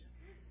fabulous.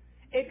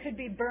 It could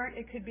be burnt,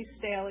 it could be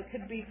stale, it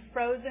could be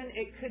frozen,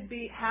 it could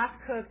be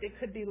half-cooked, it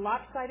could be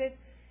lopsided.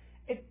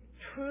 It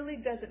truly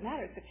doesn't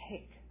matter. It's a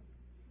cake.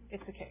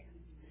 It's a cake.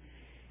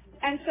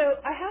 And so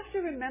I have to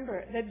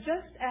remember that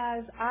just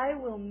as I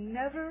will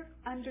never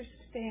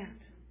understand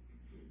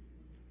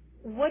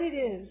what it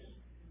is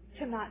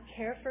to not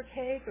care for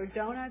cake or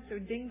donuts or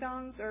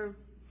ding-dongs or...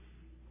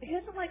 He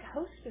doesn't like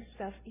Hostess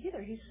stuff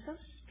either. He's so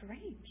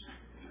strange.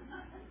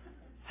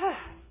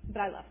 But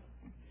I love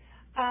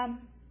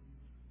him.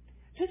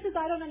 Just as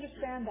I don't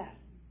understand that,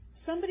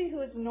 somebody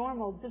who is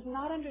normal does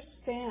not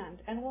understand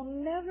and will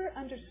never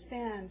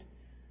understand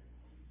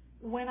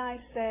when I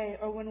say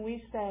or when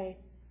we say,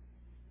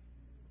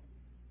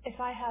 if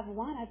I have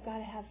one, I've got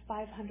to have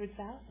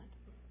 500,000.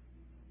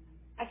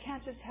 I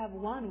can't just have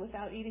one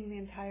without eating the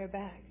entire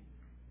bag.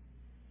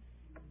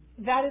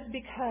 That is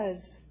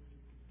because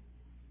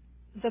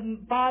the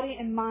body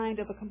and mind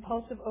of a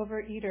compulsive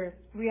overeater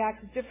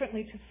reacts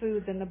differently to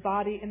food than the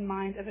body and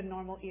mind of a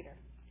normal eater.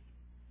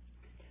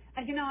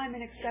 And I'm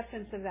in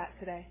acceptance of that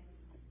today.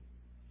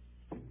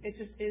 It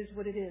just is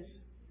what it is.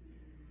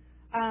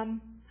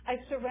 I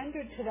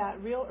surrendered to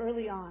that real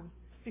early on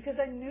because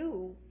I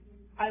knew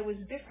I was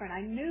different.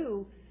 I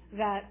knew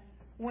that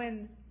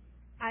when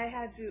I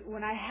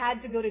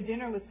had to go to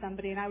dinner with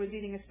somebody and I was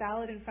eating a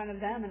salad in front of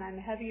them and I'm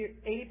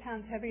 80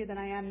 pounds heavier than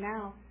I am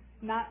now,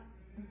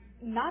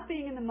 not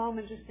being in the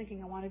moment, just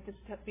thinking I wanted this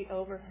to be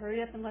over,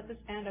 hurry up and let this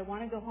end, I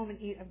want to go home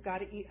and eat, I've got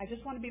to eat, I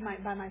just want to be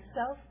by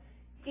myself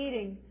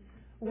eating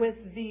with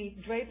the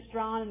drapes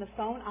drawn and the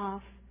phone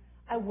off.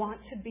 I want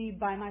to be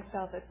by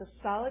myself. It's a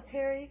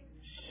solitary,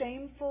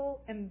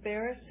 shameful,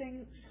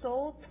 embarrassing,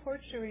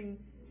 soul-torturing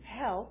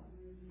hell.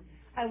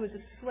 I was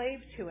a slave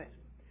to it.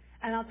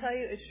 And I'll tell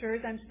you, as sure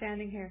as I'm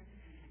standing here,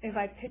 if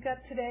I pick up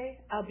today,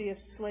 I'll be a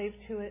slave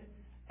to it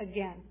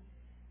again.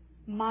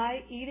 My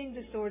eating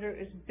disorder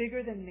is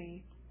bigger than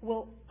me,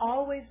 will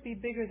always be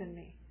bigger than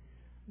me.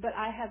 But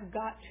I have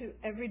got to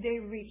every day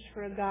reach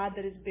for a God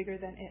that is bigger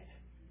than it.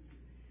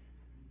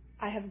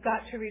 I have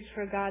got to reach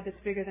for a God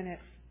that's bigger than it.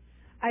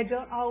 I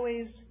don't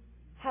always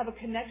have a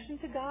connection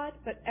to God,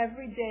 but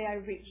every day I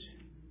reach.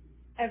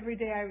 Every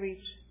day I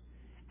reach.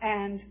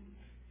 And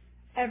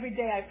every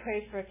day I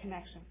pray for a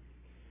connection.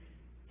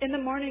 In the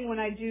morning when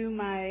I do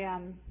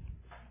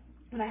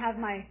when I have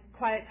my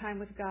quiet time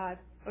with God,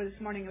 or this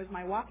morning it was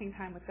my walking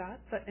time with God,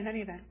 but in any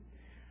event,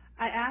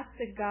 I ask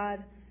that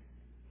God,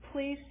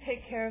 please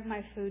take care of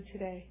my food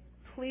today.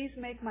 Please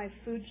make my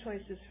food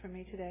choices for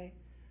me today.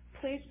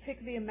 Please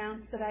pick the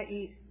amounts that I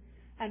eat,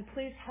 and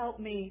please help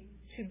me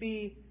to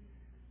be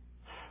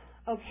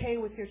okay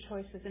with your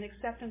choices and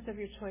acceptance of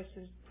your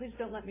choices. Please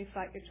don't let me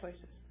fight your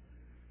choices.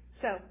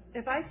 So,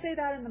 if I say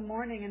that in the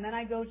morning and then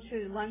I go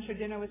to lunch or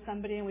dinner with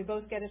somebody and we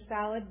both get a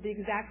salad, the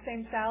exact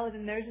same salad,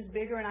 and theirs is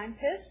bigger and I'm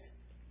pissed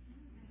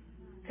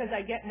because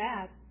I get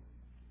mad,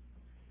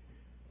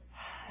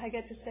 I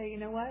get to say, you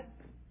know what?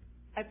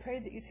 I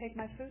prayed that you take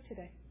my food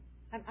today.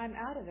 I'm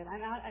out of it.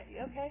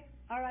 Okay,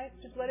 all right,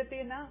 just let it be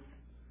enough.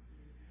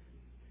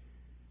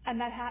 And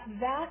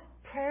that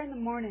prayer in the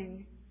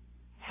morning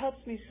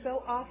helps me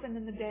so often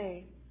in the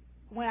day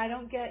when I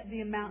don't get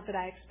the amount that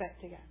I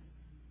expect to get.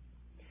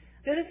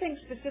 The other thing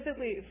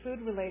specifically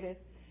food related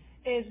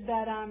is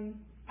that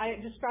I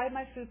describe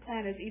my food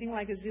plan as eating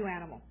like a zoo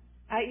animal.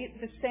 I eat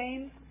the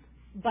same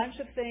bunch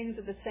of things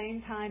at the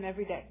same time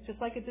every day, just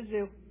like at the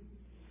zoo.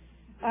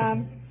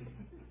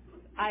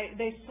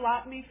 They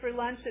slot me for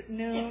lunch at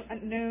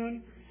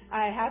noon.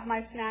 I have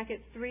my snack at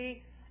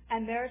 3,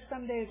 and there are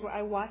some days where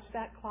I watch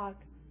that clock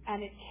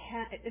and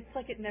it's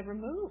like it never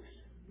moves.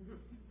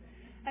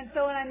 And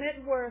so when I'm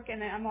at work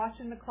and I'm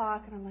watching the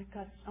clock and I'm like,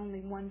 God, it's only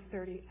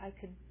 1:30. I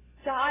could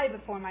die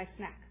before my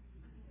snack.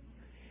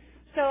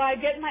 So I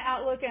get in my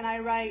Outlook and I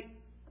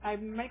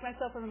make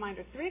myself a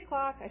reminder. 3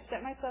 o'clock, I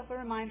set myself a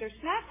reminder.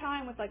 Snack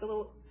time with like a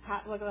little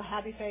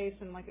happy face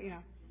and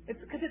it's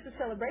because it's a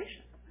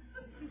celebration.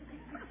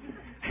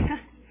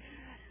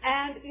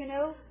 And,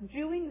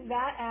 doing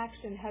that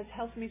action has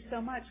helped me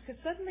so much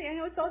because suddenly I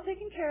know it's all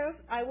taken care of.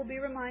 I will be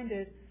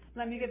reminded,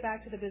 let me get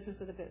back to the business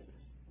of the business.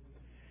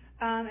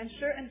 And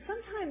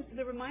sometimes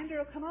the reminder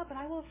will come up and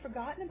I will have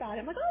forgotten about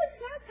it. I'm like, oh, it's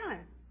snack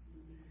time.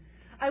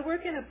 I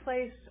work in a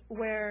place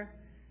where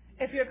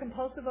if you're a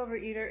compulsive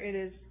overeater, it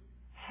is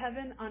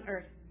heaven on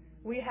earth.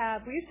 We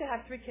used to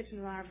have 3 kitchens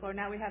on our floor.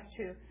 Now we have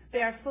 2.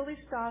 They are fully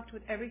stocked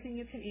with everything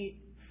you can eat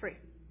free.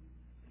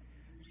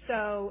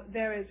 So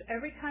there is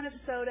every kind of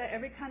soda,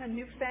 every kind of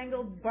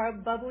newfangled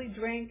bubbly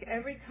drink,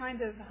 every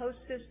kind of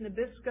Hostess,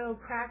 Nabisco,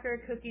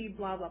 cracker, cookie,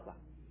 blah, blah, blah.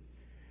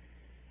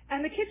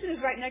 And the kitchen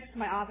is right next to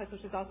my office,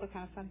 which is also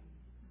kind of funny.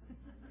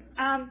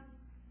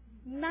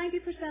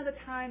 90% of the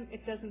time,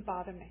 it doesn't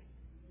bother me.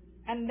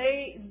 And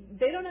they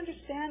don't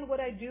understand what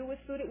I do with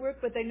food at work,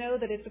 but they know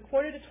that it's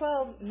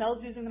 11:45,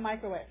 Mel's using the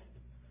microwave.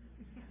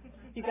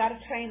 You got to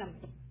train them.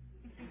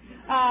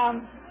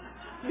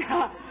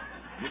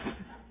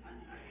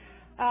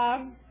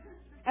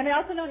 And they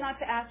also know not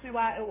to ask me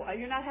why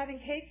you're not having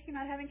cake. You're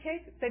not having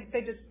cake.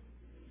 They just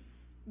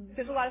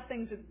there's a lot of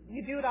things that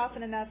you do it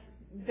often enough.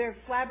 They're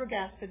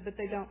flabbergasted, but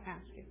they don't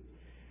ask you.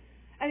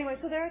 Anyway,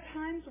 so there are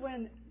times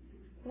when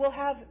we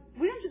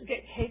don't just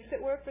get cakes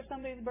at work for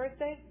somebody's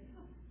birthday.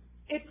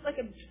 It's like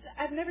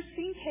I've never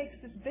seen cakes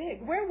this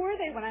big. Where were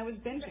they when I was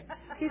binging?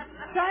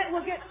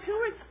 We'll get 2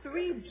 or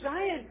 3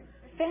 giant,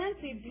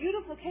 fancy,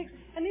 beautiful cakes.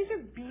 And these are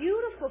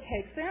beautiful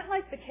cakes. They aren't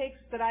like the cakes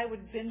that I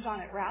would binge on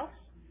at Ralph's.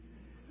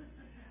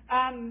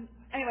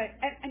 Anyway,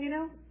 and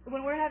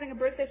when we're having a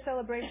birthday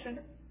celebration,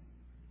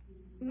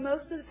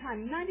 most of the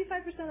time,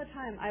 95% of the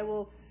time, I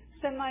will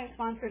send my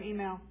sponsor an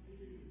email.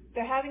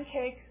 They're having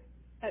cake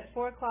at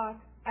 4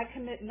 o'clock. I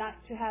commit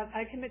to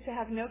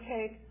have no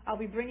cake. I'll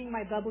be bringing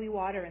my bubbly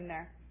water in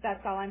there.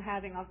 That's all I'm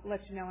having. I'll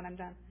let you know when I'm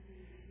done.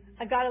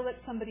 I gotta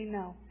let somebody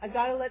know.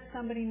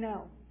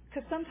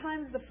 Because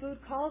sometimes the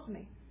food calls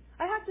me.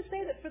 I have to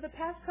say that for the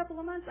past couple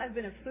of months, I've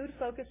been a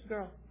food-focused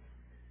girl.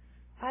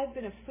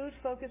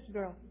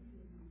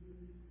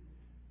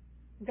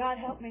 God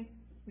help me.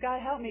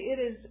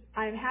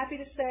 I'm happy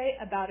to say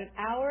about an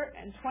hour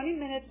and 20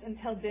 minutes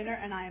until dinner,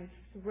 and I am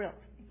thrilled.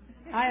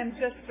 I am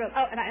just thrilled.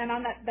 Oh, and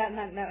on that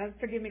note,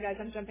 forgive me guys,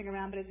 I'm jumping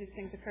around, but as these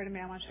things occur to me,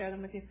 I want to share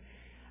them with you.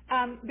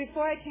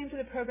 Before I came to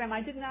the program,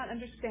 I did not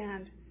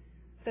understand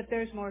that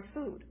there's more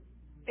food.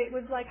 It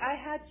was like I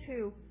had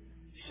to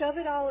shove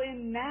it all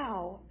in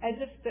now as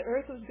if the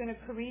earth was going to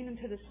careen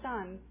into the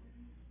sun,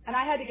 and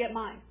I had to get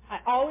mine. I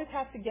always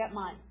have to get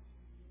mine.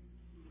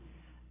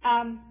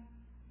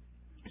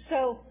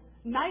 So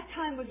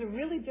nighttime was a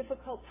really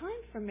difficult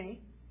time for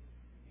me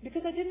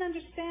because I didn't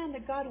understand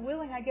that, God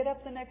willing, I get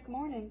up the next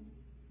morning,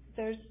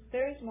 there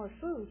is more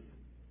food.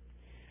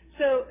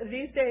 So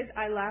these days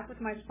I laugh with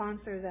my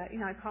sponsor that,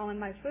 I call in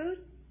my food,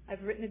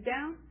 I've written it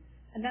down,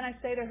 and then I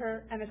say to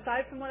her, and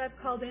aside from what I've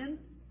called in,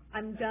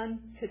 I'm done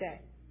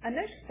today. And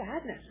there's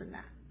sadness in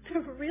that.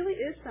 There really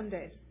is some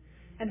days.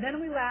 And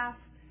then we laugh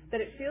that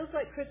it feels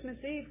like Christmas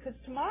Eve because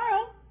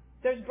tomorrow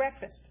there's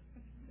breakfast.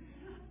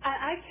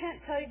 I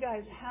can't tell you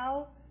guys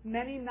how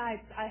many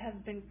nights I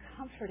have been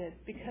comforted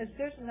because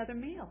there's another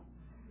meal.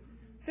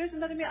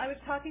 I was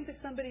talking to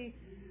somebody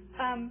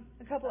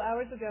a couple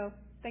hours ago.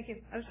 Thank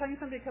you. I was talking to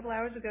somebody a couple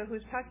hours ago who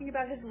was talking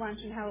about his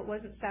lunch and how it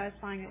wasn't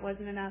satisfying, it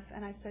wasn't enough.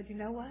 And I said, you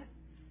know what?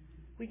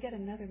 We get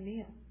another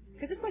meal.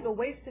 Because it's like a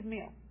wasted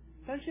meal.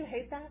 Don't you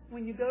hate that?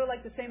 When you go to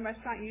like the same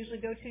restaurant you usually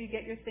go to, you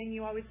get your thing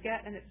you always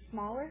get, and it's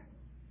smaller.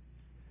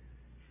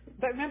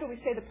 But remember, we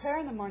say the prayer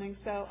in the morning,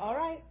 so all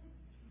right.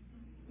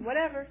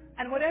 Whatever.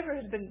 And whatever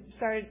has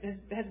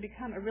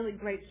become a really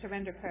great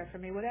surrender prayer for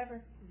me.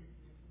 Whatever.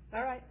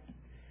 All right.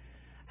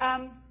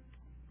 And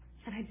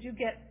I do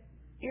get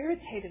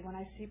irritated when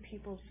I see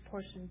people's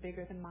portion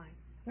bigger than mine.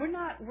 We're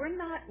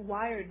not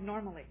wired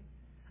normally.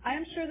 I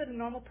am sure that a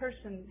normal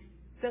person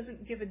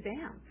doesn't give a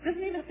damn.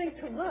 Doesn't even think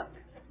to look,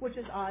 which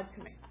is odd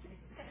to me.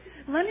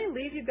 Let me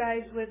leave you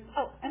guys with,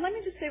 and let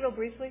me just say real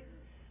briefly,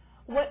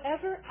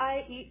 whatever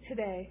I eat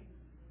today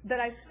that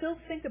I still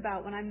think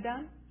about when I'm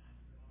done,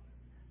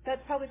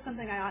 that's probably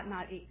something I ought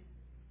not eat.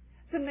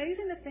 It's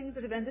amazing the things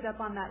that have ended up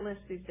on that list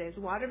these days.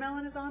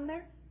 Watermelon is on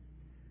there.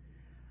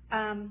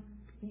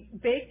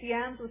 Baked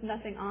yams with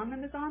nothing on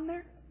them is on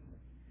there.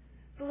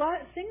 It's a lot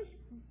of things,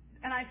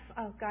 and I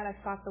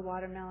fought the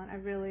watermelon.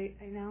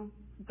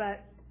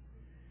 But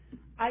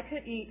I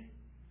could eat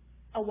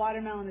a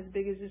watermelon as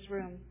big as this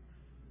room,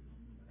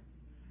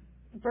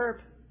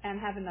 burp, and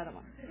have another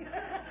one.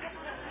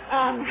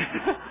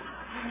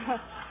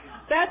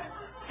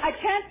 I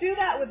can't do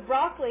that with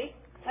broccoli.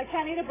 I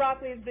can't eat a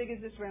broccoli as big as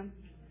this room.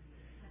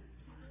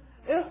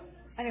 Ew.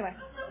 Anyway,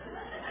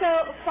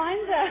 so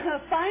find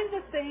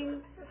the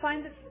thing,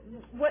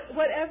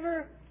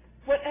 whatever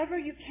Whatever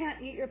you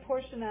can't eat your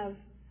portion of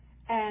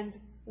and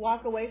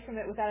walk away from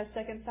it without a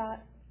second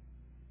thought,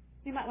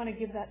 you might want to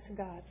give that to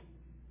God.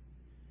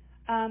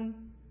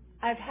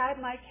 I've had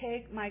my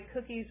cake, my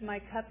cookies, my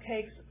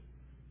cupcakes,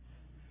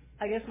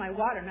 I guess my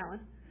watermelon.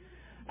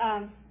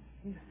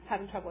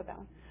 Having trouble with that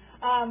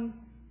one.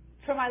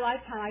 For my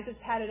lifetime, I just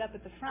had it up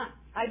at the front.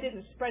 I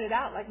didn't spread it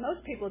out like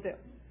most people do.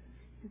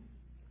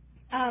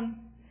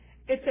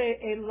 It's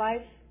a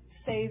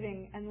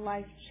life-saving and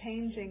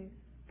life-changing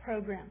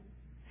program.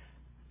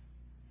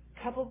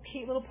 Couple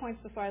key little points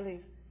before I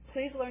leave.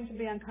 Please learn to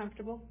be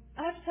uncomfortable.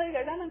 I have to tell you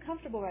guys, I'm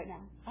uncomfortable right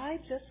now. I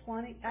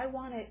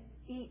want to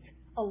eat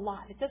a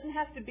lot. It doesn't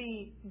have to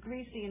be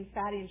greasy and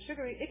fatty and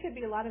sugary. It could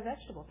be a lot of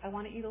vegetables. I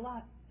want to eat a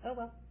lot. Oh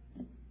well.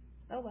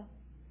 Oh well.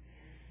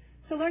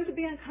 So learn to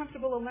be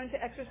uncomfortable and learn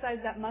to exercise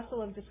that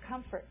muscle of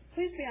discomfort.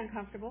 Please be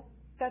uncomfortable.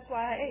 That's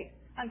why I ate.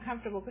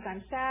 Uncomfortable because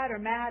I'm sad or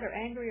mad or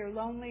angry or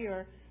lonely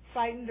or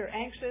frightened or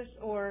anxious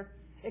or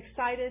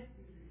excited.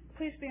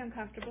 Please be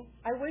uncomfortable.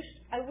 I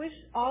wish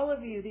all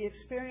of you the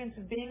experience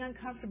of being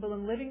uncomfortable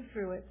and living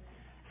through it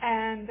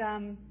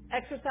and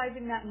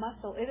exercising that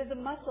muscle. It is a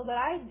muscle that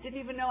I didn't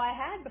even know I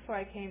had before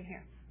I came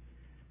here.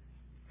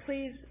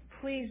 Please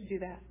do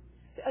that.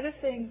 The other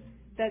thing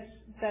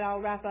that I'll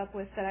wrap up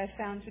with that I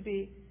found to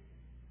be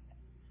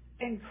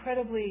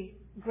incredibly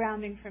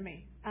grounding for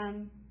me.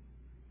 I'm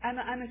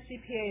a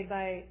CPA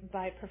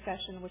by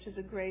profession, which is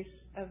a grace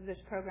of this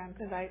program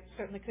because I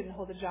certainly couldn't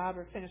hold a job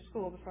or finish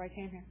school before I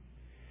came here.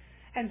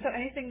 And so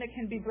anything that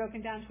can be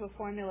broken down to a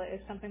formula is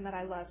something that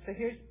I love. So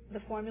here's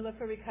the formula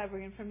for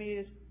recovery, and for me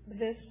it is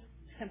this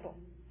simple.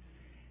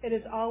 It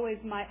is always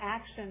my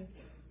action,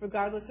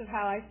 regardless of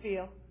how I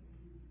feel,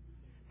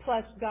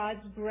 plus God's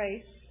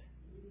grace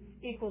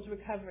equals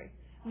recovery.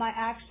 My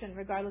action,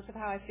 regardless of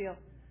how I feel.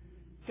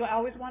 Do I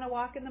always want to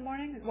walk in the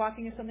morning?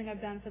 Walking is something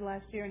I've done for the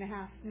last year and a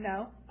half.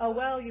 No. Oh,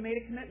 well, you made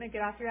a commitment.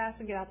 Get off your ass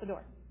and get out the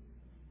door.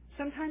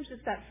 Sometimes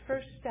just that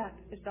first step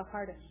is the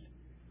hardest.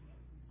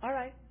 All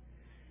right.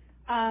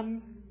 I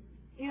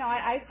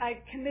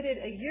committed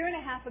a year and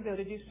a half ago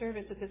to do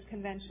service at this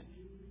convention.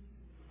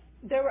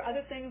 There were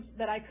other things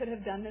that I could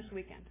have done this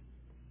weekend.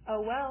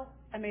 Oh, well,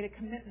 I made a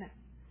commitment.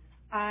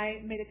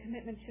 I made a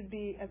commitment to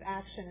be of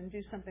action and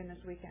do something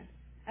this weekend.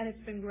 And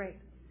it's been great.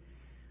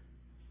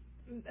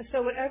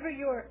 So whatever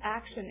your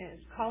action is,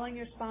 calling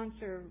your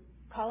sponsor,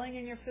 calling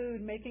in your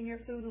food, making your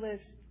food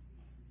list,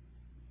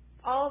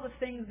 all the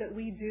things that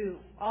we do,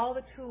 all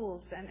the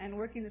tools and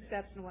working the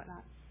steps and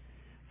whatnot,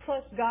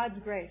 plus God's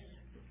grace.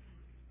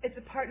 It's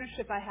a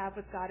partnership I have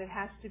with God. It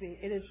has to be.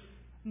 It is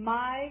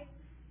my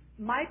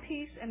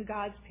peace and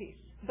God's peace.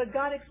 But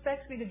God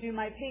expects me to do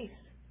my piece.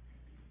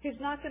 He's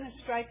not going to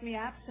strike me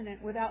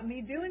abstinent without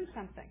me doing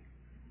something.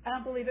 I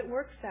don't believe it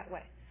works that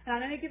way. And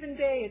on any given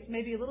day, it's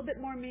maybe a little bit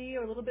more me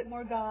or a little bit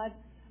more God,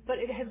 but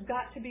it has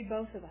got to be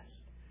both of us.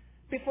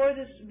 Before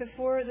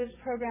this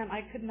program,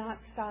 I could not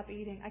stop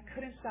eating. I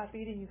couldn't stop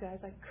eating, you guys.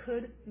 I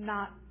could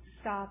not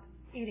stop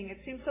eating. It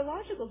seems so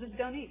logical. Just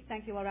don't eat.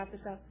 Thank you. I'll wrap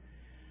this up.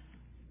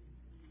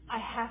 I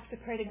have to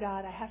pray to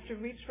God. I have to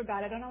reach for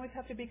God. I don't always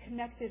have to be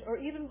connected or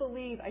even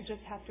believe. I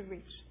just have to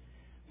reach.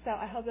 So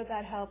I hope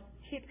that helps.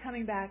 Keep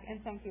coming back,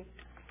 and thank you.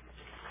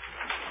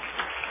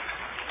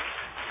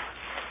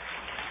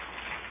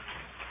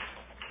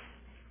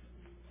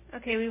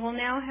 Okay, we will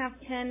now have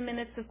 10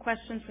 minutes of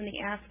questions from the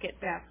Ask It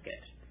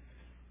basket.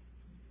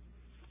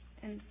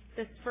 And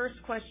this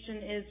first question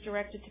is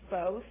directed to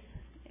both,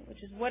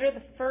 which is, what are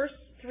the first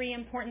 3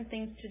 important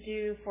things to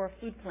do for a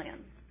food plan?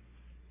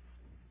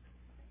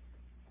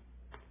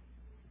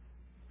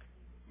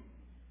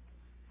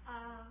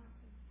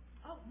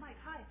 Mike,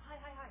 hi.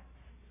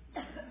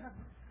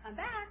 I'm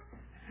back.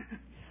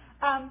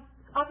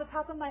 Off the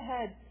top of my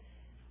head,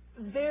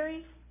 a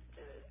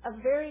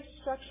very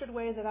structured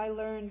way that I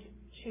learned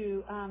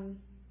to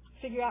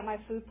figure out my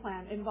food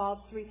plan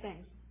involves 3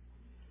 things.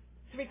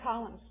 3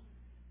 columns.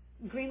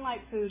 Green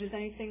light food is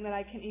anything that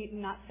I can eat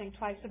and not think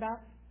twice about.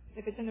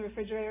 If it's in the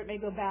refrigerator, it may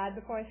go bad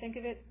before I think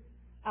of it.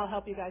 I'll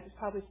help you guys. It's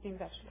probably steamed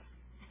vegetables.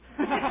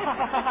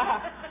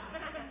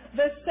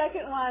 The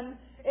second one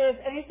is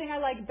anything I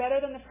like better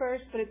than the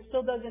first, but it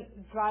still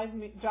doesn't drive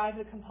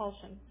the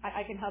compulsion.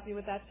 I can help you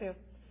with that too.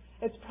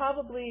 It's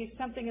probably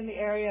something in the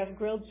area of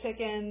grilled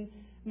chicken,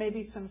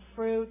 maybe some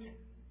fruit.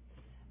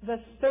 The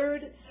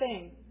third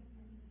thing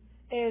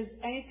is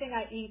anything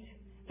I eat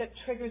that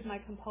triggers my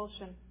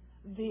compulsion.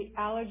 The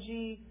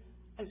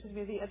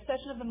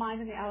obsession of the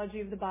mind and the allergy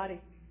of the body.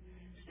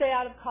 Stay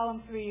out of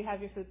column 3. You have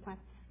your food plan.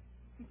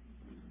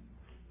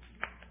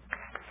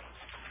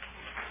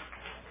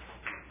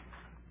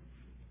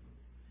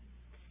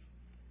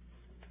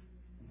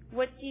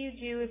 What do you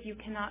do if you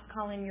cannot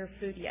call in your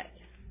food yet?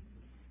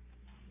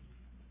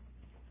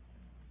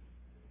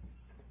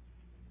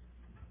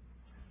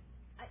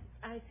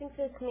 I think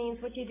this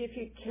means what do you do if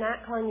you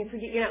cannot call in your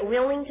food? You're not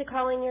willing to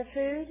call in your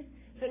food?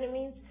 Is that what it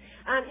means?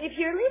 If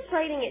you're at least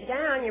writing it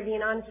down, you're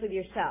being honest with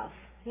yourself.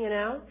 you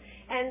know?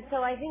 And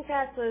so I think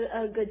that's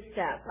a good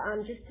step,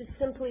 just to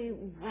simply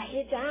write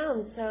it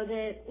down so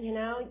that, you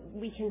know,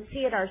 we can see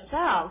it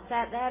ourselves.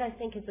 That I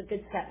think is a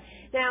good step.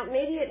 Now,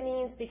 maybe it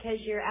means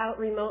because you're out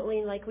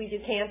remotely, like we do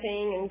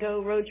camping and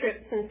go road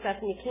trips and stuff,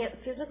 and you can't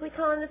physically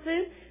call in the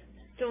food,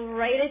 still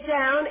write it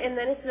down, and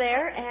then it's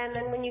there, and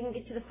then when you can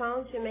get to the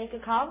phone to make a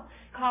call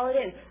it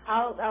in.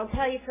 I'll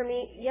tell you, for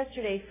me,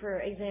 yesterday, for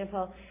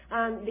example,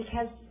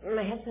 because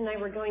my husband and I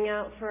were going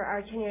out for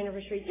our 10-year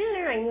anniversary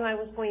dinner, I knew I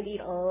was going to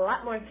eat a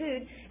lot more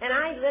food, and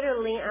I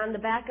literally, on the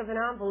back of an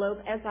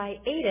envelope, as I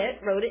ate it,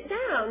 wrote it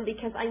down,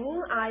 because I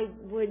knew I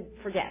would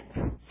forget.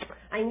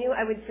 I knew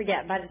I would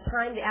forget. By the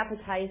time the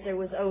appetizer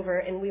was over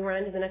and we were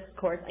on to the next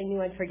course, I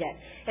knew I'd forget.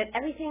 And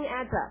everything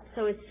adds up.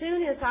 So as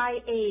soon as I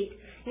ate,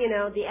 you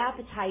know, the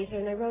appetizer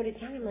and I wrote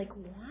it down, I'm like,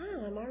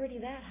 wow, I'm already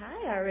that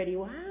high already.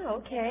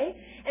 Wow, okay.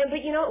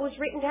 But, you know, it was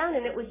written down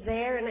and it was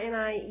there, and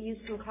I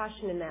used some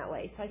caution in that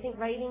way. So I think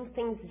writing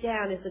things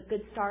down is a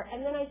good start.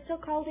 And then I still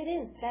called it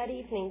in that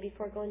evening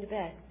before going to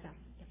bed. So.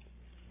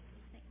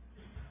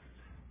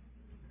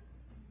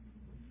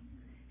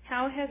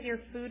 How has your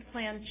food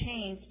plan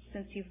changed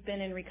since you've been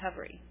in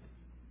recovery?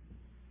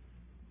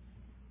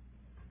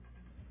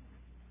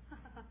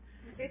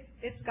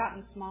 It's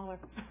gotten smaller.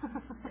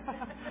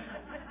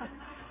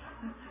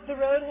 The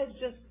road has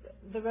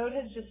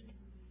just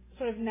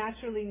sort of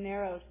naturally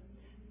narrowed.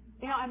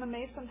 You know, I'm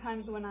amazed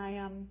sometimes when I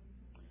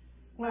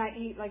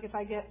eat, like if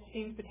I get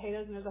steamed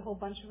potatoes and there's a whole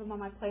bunch of them on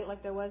my plate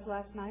like there was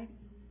last night.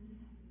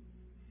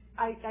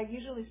 I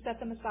usually set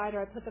them aside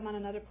or I put them on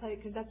another plate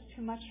because that's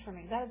too much for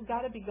me. That has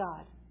got to be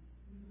God.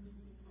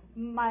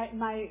 My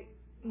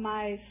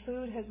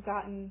food has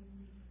gotten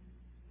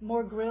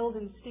more grilled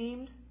and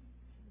steamed,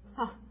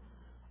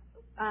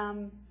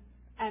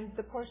 and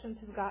the portions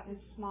have gotten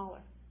smaller.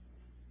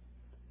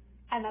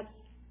 And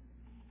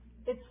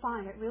it's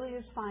fine. It really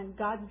is fine.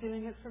 God's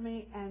doing it for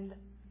me, and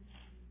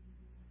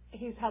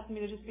He's helped me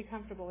to just be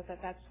comfortable with it.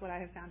 That's what I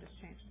have found has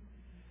changed.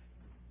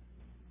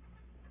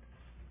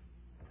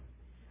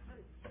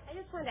 I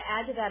just wanted to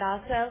add to that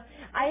also.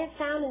 I have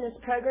found in this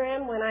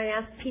program when I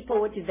ask people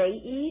what do they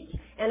eat,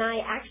 and I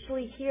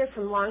actually hear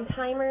from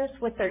long-timers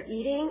what they're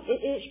eating,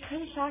 it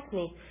kind of shocked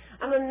me.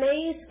 I'm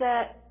amazed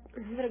that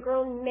a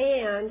grown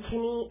man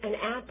can eat an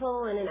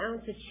apple and an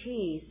ounce of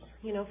cheese,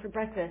 you know, for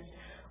breakfast,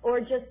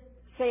 or just,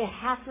 say, a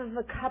half of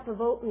a cup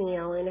of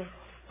oatmeal and a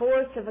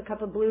fourth of a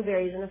cup of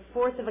blueberries and a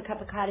fourth of a cup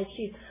of cottage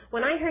cheese.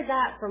 When I heard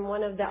that from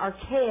one of the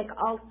archaic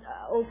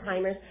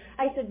old-timers,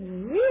 I said,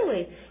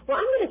 really? Well,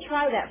 I'm going to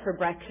try that for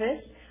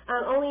breakfast,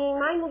 only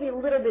mine will be a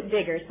little bit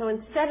bigger. So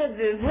instead of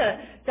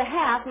the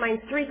half, mine's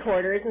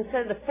 3/4.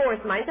 Instead of the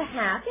fourth, mine's a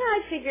half. Yeah,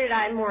 I figured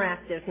I'm more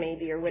active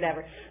maybe or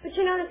whatever. But,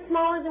 you know, it's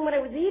smaller than what I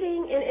was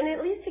eating, and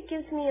at least it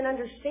gives me an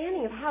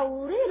understanding of how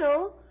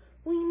little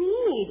we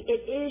need.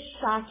 It is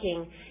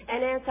shocking.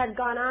 And as I've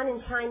gone on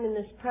in time in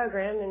this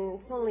program, and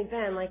it's only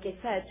been, like I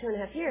said,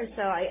 2.5 years,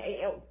 so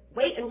I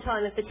wait until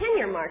I'm at the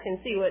 10-year mark and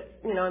see what,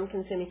 you know, I'm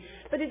consuming.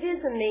 But it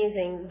is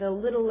amazing the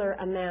littler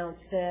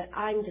amounts that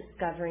I'm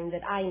discovering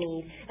that I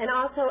need. And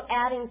also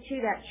adding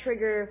to that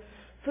trigger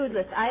food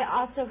list. I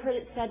also heard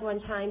it said one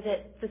time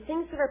that the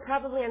things that are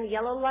probably on the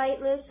yellow light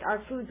list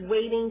are foods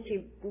waiting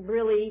to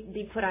really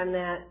be put on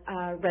that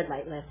red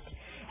light list.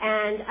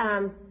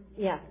 And,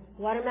 yeah.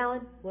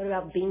 Watermelon? What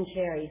about bean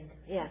cherries?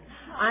 Yeah.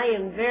 I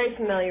am very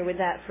familiar with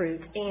that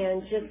fruit,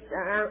 and just,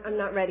 I'm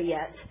not ready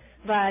yet.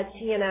 But,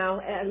 you know,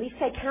 at least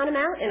I count them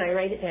out and I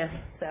write it down.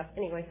 So,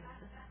 anyway.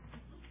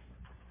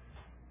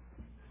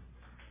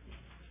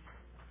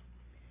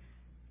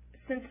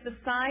 Since the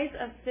size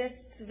of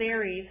fists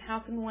varies, how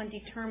can one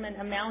determine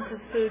amount of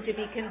food to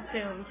be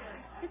consumed?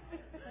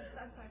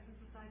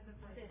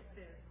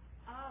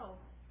 Oh.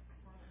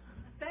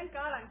 Thank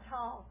God I'm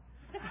tall.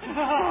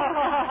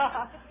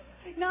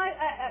 No,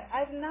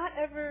 I've not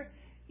ever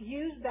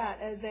used that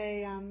as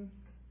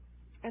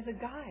a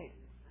guide.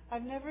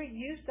 I've never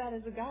used that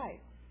as a guide.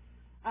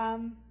 I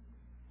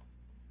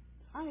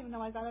don't even know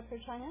why I got up here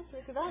trying to answer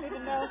it because I don't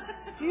even know.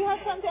 Do you have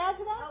something to add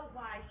to that? Oh,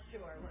 why?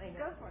 Sure.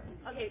 Go for it.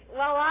 Okay.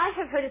 Well, I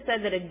have heard it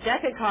said that a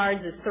deck of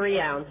cards is 3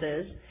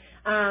 ounces,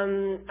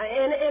 and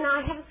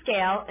I have a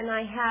scale and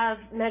I have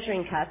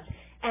measuring cups.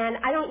 And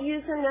I don't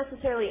use them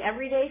necessarily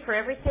every day for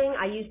everything.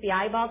 I use the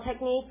eyeball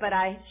technique, but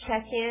I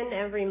check in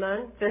every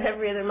month or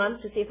every other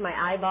month to see if my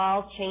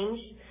eyeballs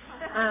changed.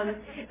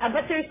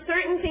 But there's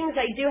certain things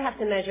I do have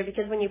to measure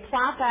because when you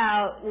plop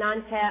out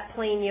non-fat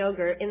plain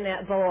yogurt in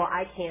that bowl,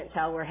 I can't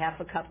tell where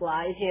half a cup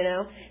lies, you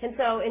know. And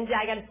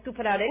I got to scoop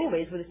it out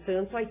anyways with a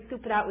spoon. So I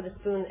scoop it out with a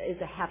spoon is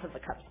a half of a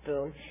cup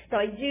spoon. So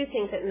I do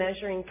think that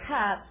measuring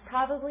cups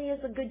probably is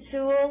a good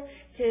tool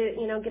to,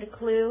 you know, get a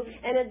clue.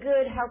 And a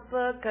good health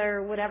book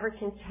or whatever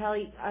can tell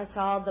us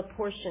all the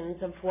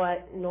portions of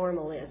what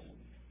normal is.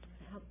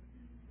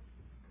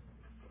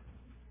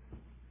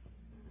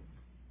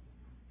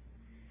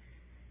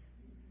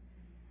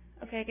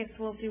 Okay, I guess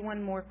we'll do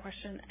one more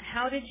question.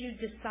 How did you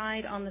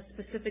decide on the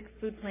specific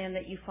food plan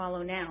that you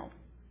follow now?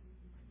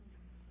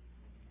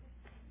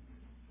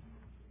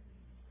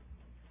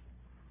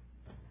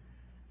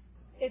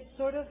 it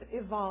sort of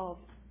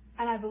evolved,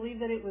 and I believe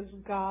that it was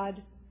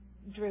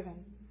God-driven,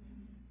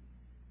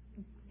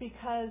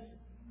 because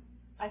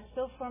I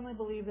still firmly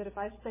believe that if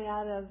I stay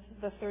out of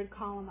the third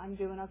column, I'm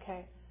doing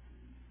okay.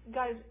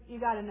 Guys, you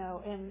got to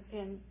know,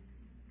 in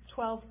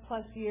 12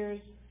 plus years,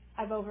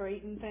 I've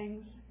overeaten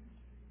things.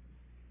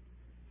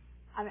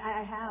 I mean,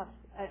 I have.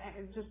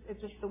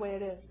 It's just the way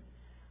it is.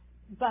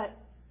 But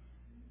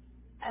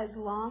as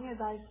long as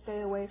I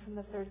stay away from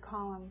the third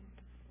column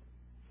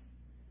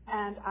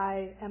and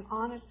I am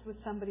honest with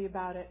somebody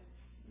about it,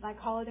 and I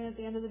call it in at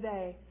the end of the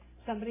day,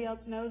 somebody else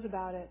knows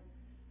about it,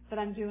 that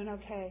I'm doing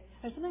okay.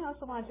 There's something else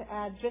I wanted to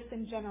add just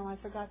in general I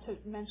forgot to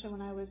mention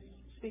when I was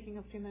speaking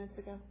a few minutes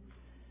ago.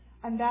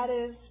 And that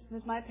is,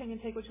 this is my opinion,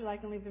 take what you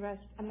like and leave the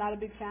rest. I'm not a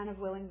big fan of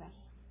willingness.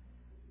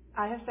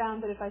 I have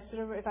found that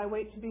if I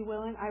wait to be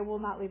willing, I will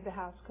not leave the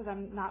house because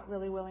I'm not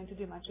really willing to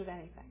do much of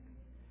anything.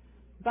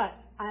 But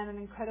I am an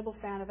incredible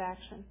fan of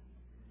action.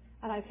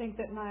 And I think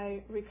that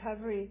my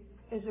recovery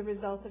is a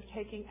result of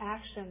taking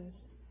actions.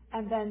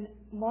 And then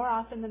more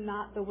often than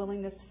not, the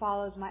willingness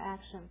follows my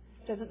action.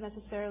 It doesn't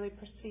necessarily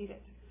precede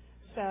it.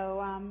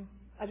 So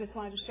I just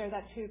wanted to share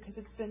that too because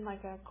it's been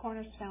like a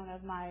cornerstone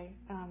of my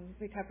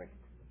recovery.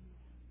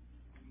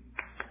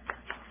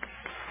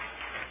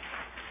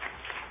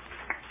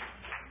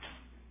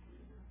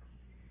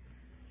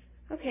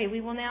 Okay,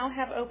 we will now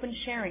have open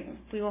sharing.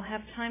 We will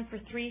have time for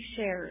 3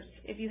 shares.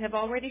 If you have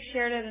already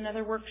shared at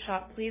another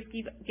workshop, please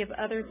give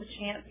others a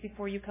chance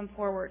before you come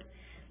forward.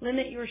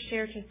 Limit your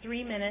share to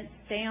 3 minutes,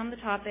 stay on the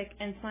topic,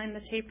 and sign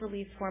the tape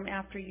release form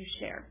after you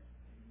share.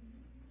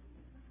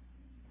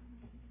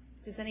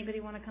 Does anybody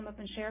want to come up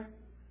and share?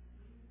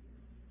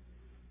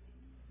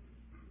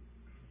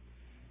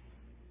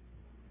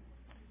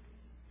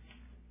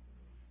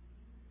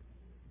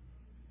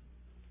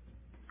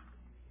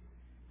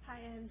 Hi,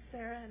 I'm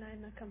Sarah, and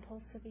I'm a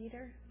compulsive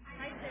eater.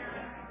 Hi,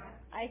 Sarah.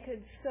 I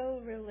could so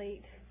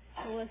relate,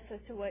 Melissa,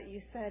 to what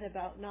you said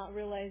about not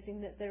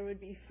realizing that there would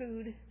be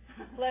food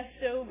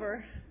left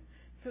over,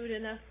 food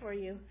enough for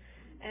you.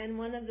 And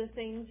one of the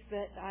things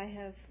that I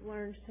have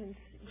learned since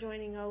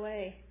joining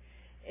OA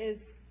is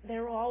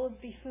there will always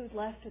be food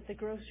left at the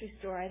grocery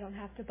store. I don't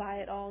have to buy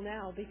it all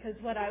now because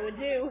what I would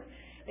do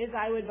is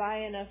I would buy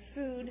enough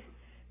food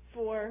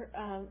for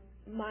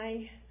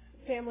my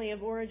family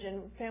of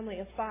origin, family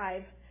of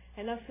 5,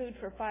 enough food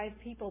for 5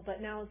 people,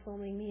 but now it's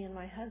only me and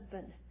my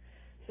husband.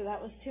 So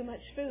that was too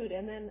much food,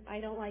 and then I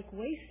don't like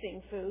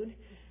wasting food.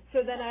 So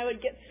then I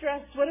would get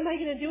stressed. What am I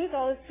going to do with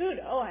all this food?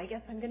 Oh, I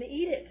guess I'm going to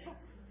eat it.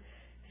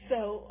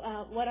 So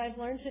what I've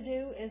learned to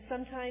do is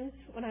sometimes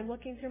when I'm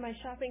looking through my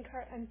shopping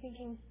cart, I'm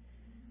thinking,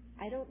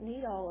 I don't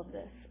need all of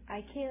this.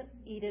 I can't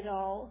eat it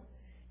all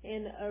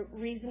in a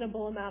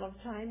reasonable amount of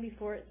time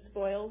before it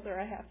spoils or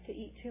I have to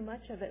eat too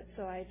much of it.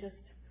 So I just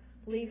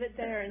leave it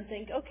there and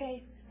think,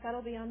 okay,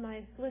 that'll be on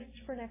my list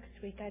for next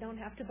week. I don't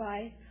have to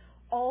buy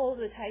all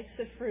the types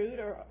of fruit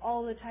or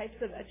all the types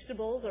of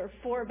vegetables or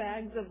 4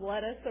 bags of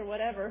lettuce or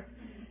whatever.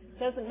 It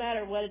doesn't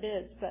matter what it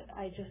is, but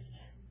I just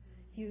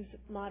use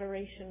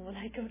moderation when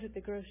I go to the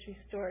grocery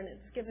store, and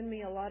it's given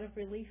me a lot of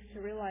relief to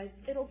realize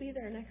it'll be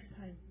there next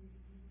time.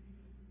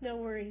 No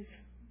worries.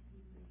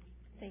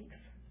 Thanks.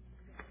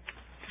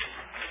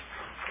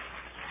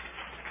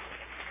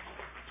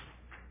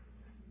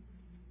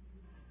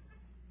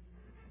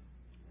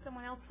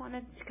 Someone else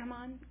wanted to come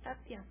on up?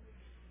 Yeah.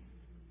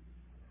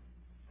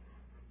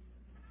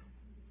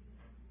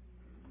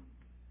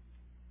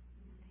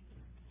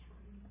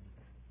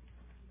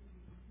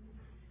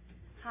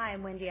 Hi,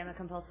 I'm Wendy. I'm a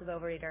compulsive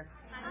overeater.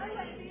 Hi,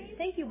 Wendy.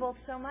 Thank you both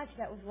so much.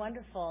 That was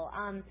wonderful.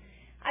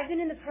 I've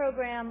been in the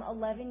program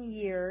 11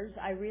 years.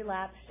 I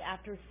relapsed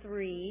after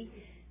 3.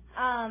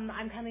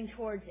 I'm coming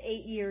towards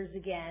 8 years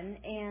again,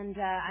 and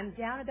I'm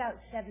down about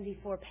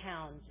 74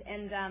 pounds.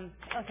 And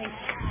thanks.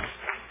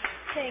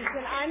 Thanks.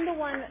 And I'm the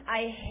one,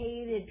 I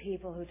hated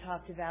people who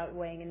talked about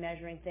weighing and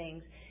measuring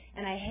things.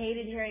 And I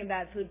hated hearing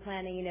about food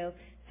planning,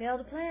 fail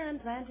to plan,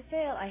 plan to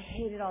fail. I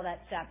hated all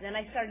that stuff. And then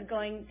I started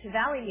going to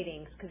Valley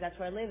meetings, because that's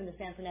where I live, in the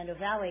San Fernando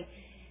Valley.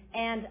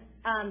 And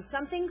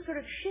something sort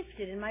of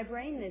shifted in my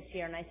brain this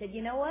year. And I said,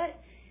 you know what?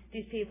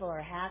 These people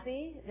are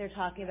happy. They're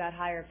talking about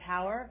higher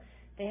power.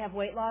 They have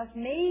weight loss.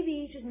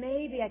 Maybe, just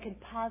maybe, I could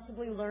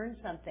possibly learn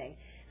something.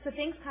 So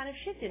things kind of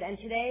shifted. And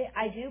today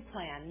I do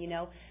plan,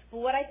 But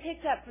what I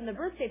picked up from the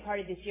birthday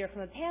party this year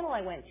from a panel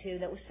I went to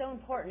that was so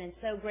important and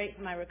so great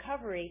for my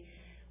recovery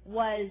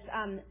was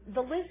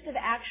the list of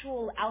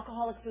actual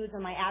alcoholic foods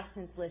on my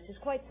abstinence list is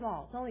quite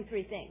small. It's only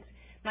 3 things.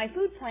 My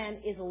food plan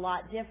is a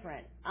lot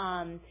different.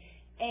 And,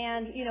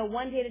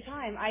 one day at a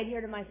time, I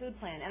adhere to my food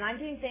plan. And I'm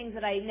doing things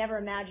that I never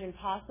imagined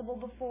possible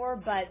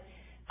before, but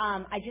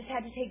I just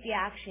had to take the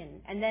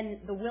action. And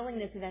then the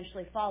willingness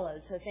eventually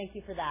followed. So thank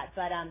you for that.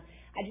 But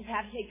I just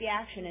have to take the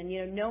action.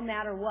 And, no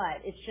matter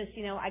what, it's just,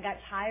 I got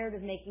tired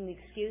of making the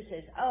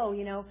excuses. Oh,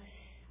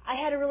 I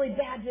had a really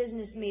bad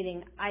business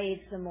meeting. I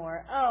ate some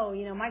more. Oh,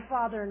 my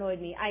father annoyed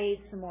me. I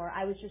ate some more.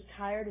 I was just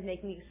tired of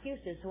making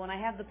excuses. So when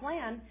I have the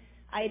plan,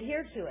 I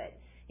adhere to it.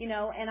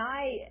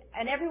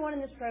 and everyone in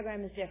this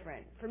program is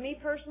different. For me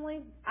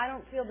personally, I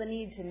don't feel the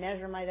need to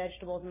measure my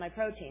vegetables and my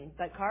protein,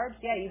 but carbs,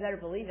 yeah, you better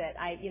believe it.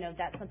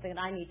 That's something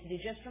that I need to do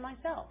just for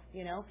myself,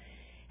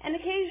 And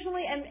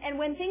occasionally, and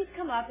when things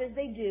come up, as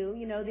they do,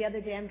 the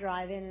other day I'm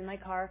driving in my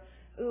car,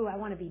 ooh, I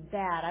want to be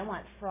bad. I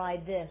want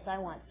fried this. I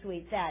want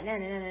sweet that.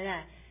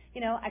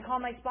 I call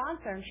my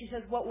sponsor, and she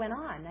says, what went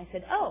on? I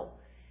said,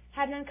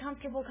 had an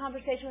uncomfortable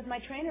conversation with my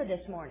trainer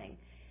this morning.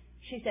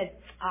 She said,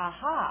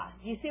 aha.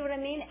 Do you see what I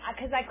mean?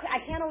 Because I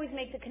can't always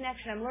make the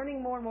connection. I'm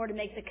learning more and more to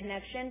make the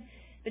connection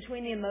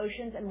between the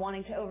emotions and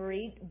wanting to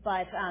overeat,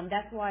 but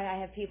that's why I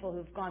have people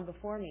who've gone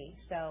before me.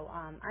 So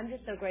I'm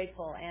just so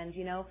grateful. And,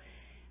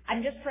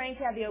 I'm just praying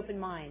to have the open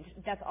mind.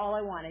 That's all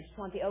I want. I just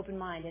want the open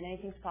mind, and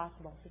anything's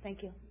possible. So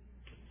thank you.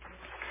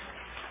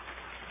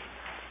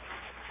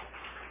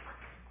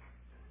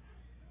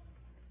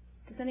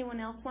 Does anyone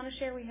else want to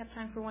share? We have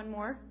time for one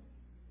more.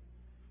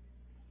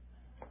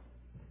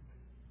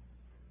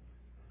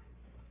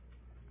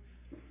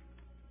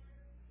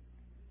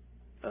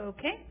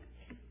 Okay.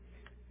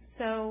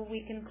 So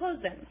we can close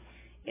then.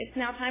 It's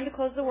now time to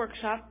close the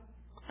workshop.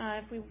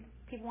 If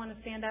people want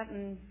to stand up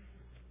and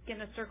get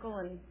in a circle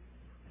and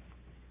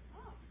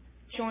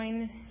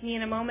join me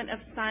in a moment of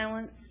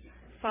silence,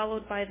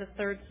 followed by the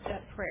third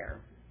step prayer.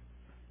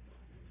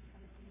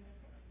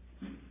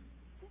 We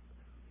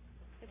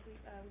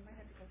might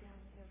have to go down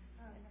to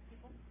enough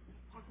people.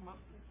 Talk them up.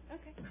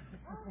 Okay.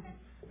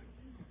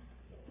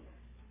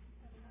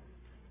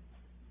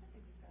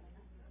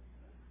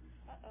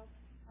 Uh-oh.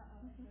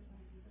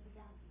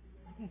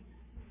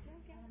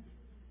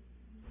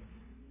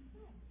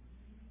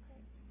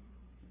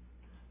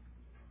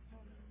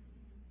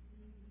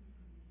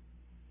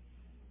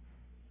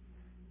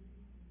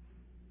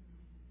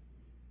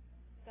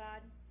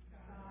 God,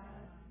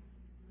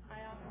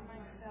 I offer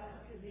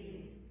myself to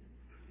Thee,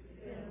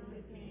 fill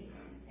with me,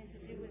 and to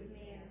do with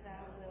me as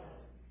Thou wilt.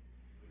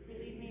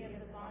 Relieve me of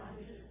the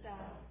bondage of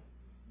self,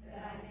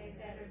 that I may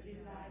better do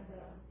Thy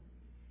will.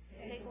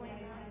 Take away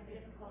my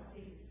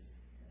difficulties,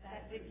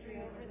 that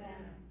victory over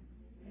them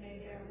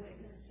may bear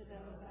witness to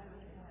those I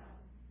would help.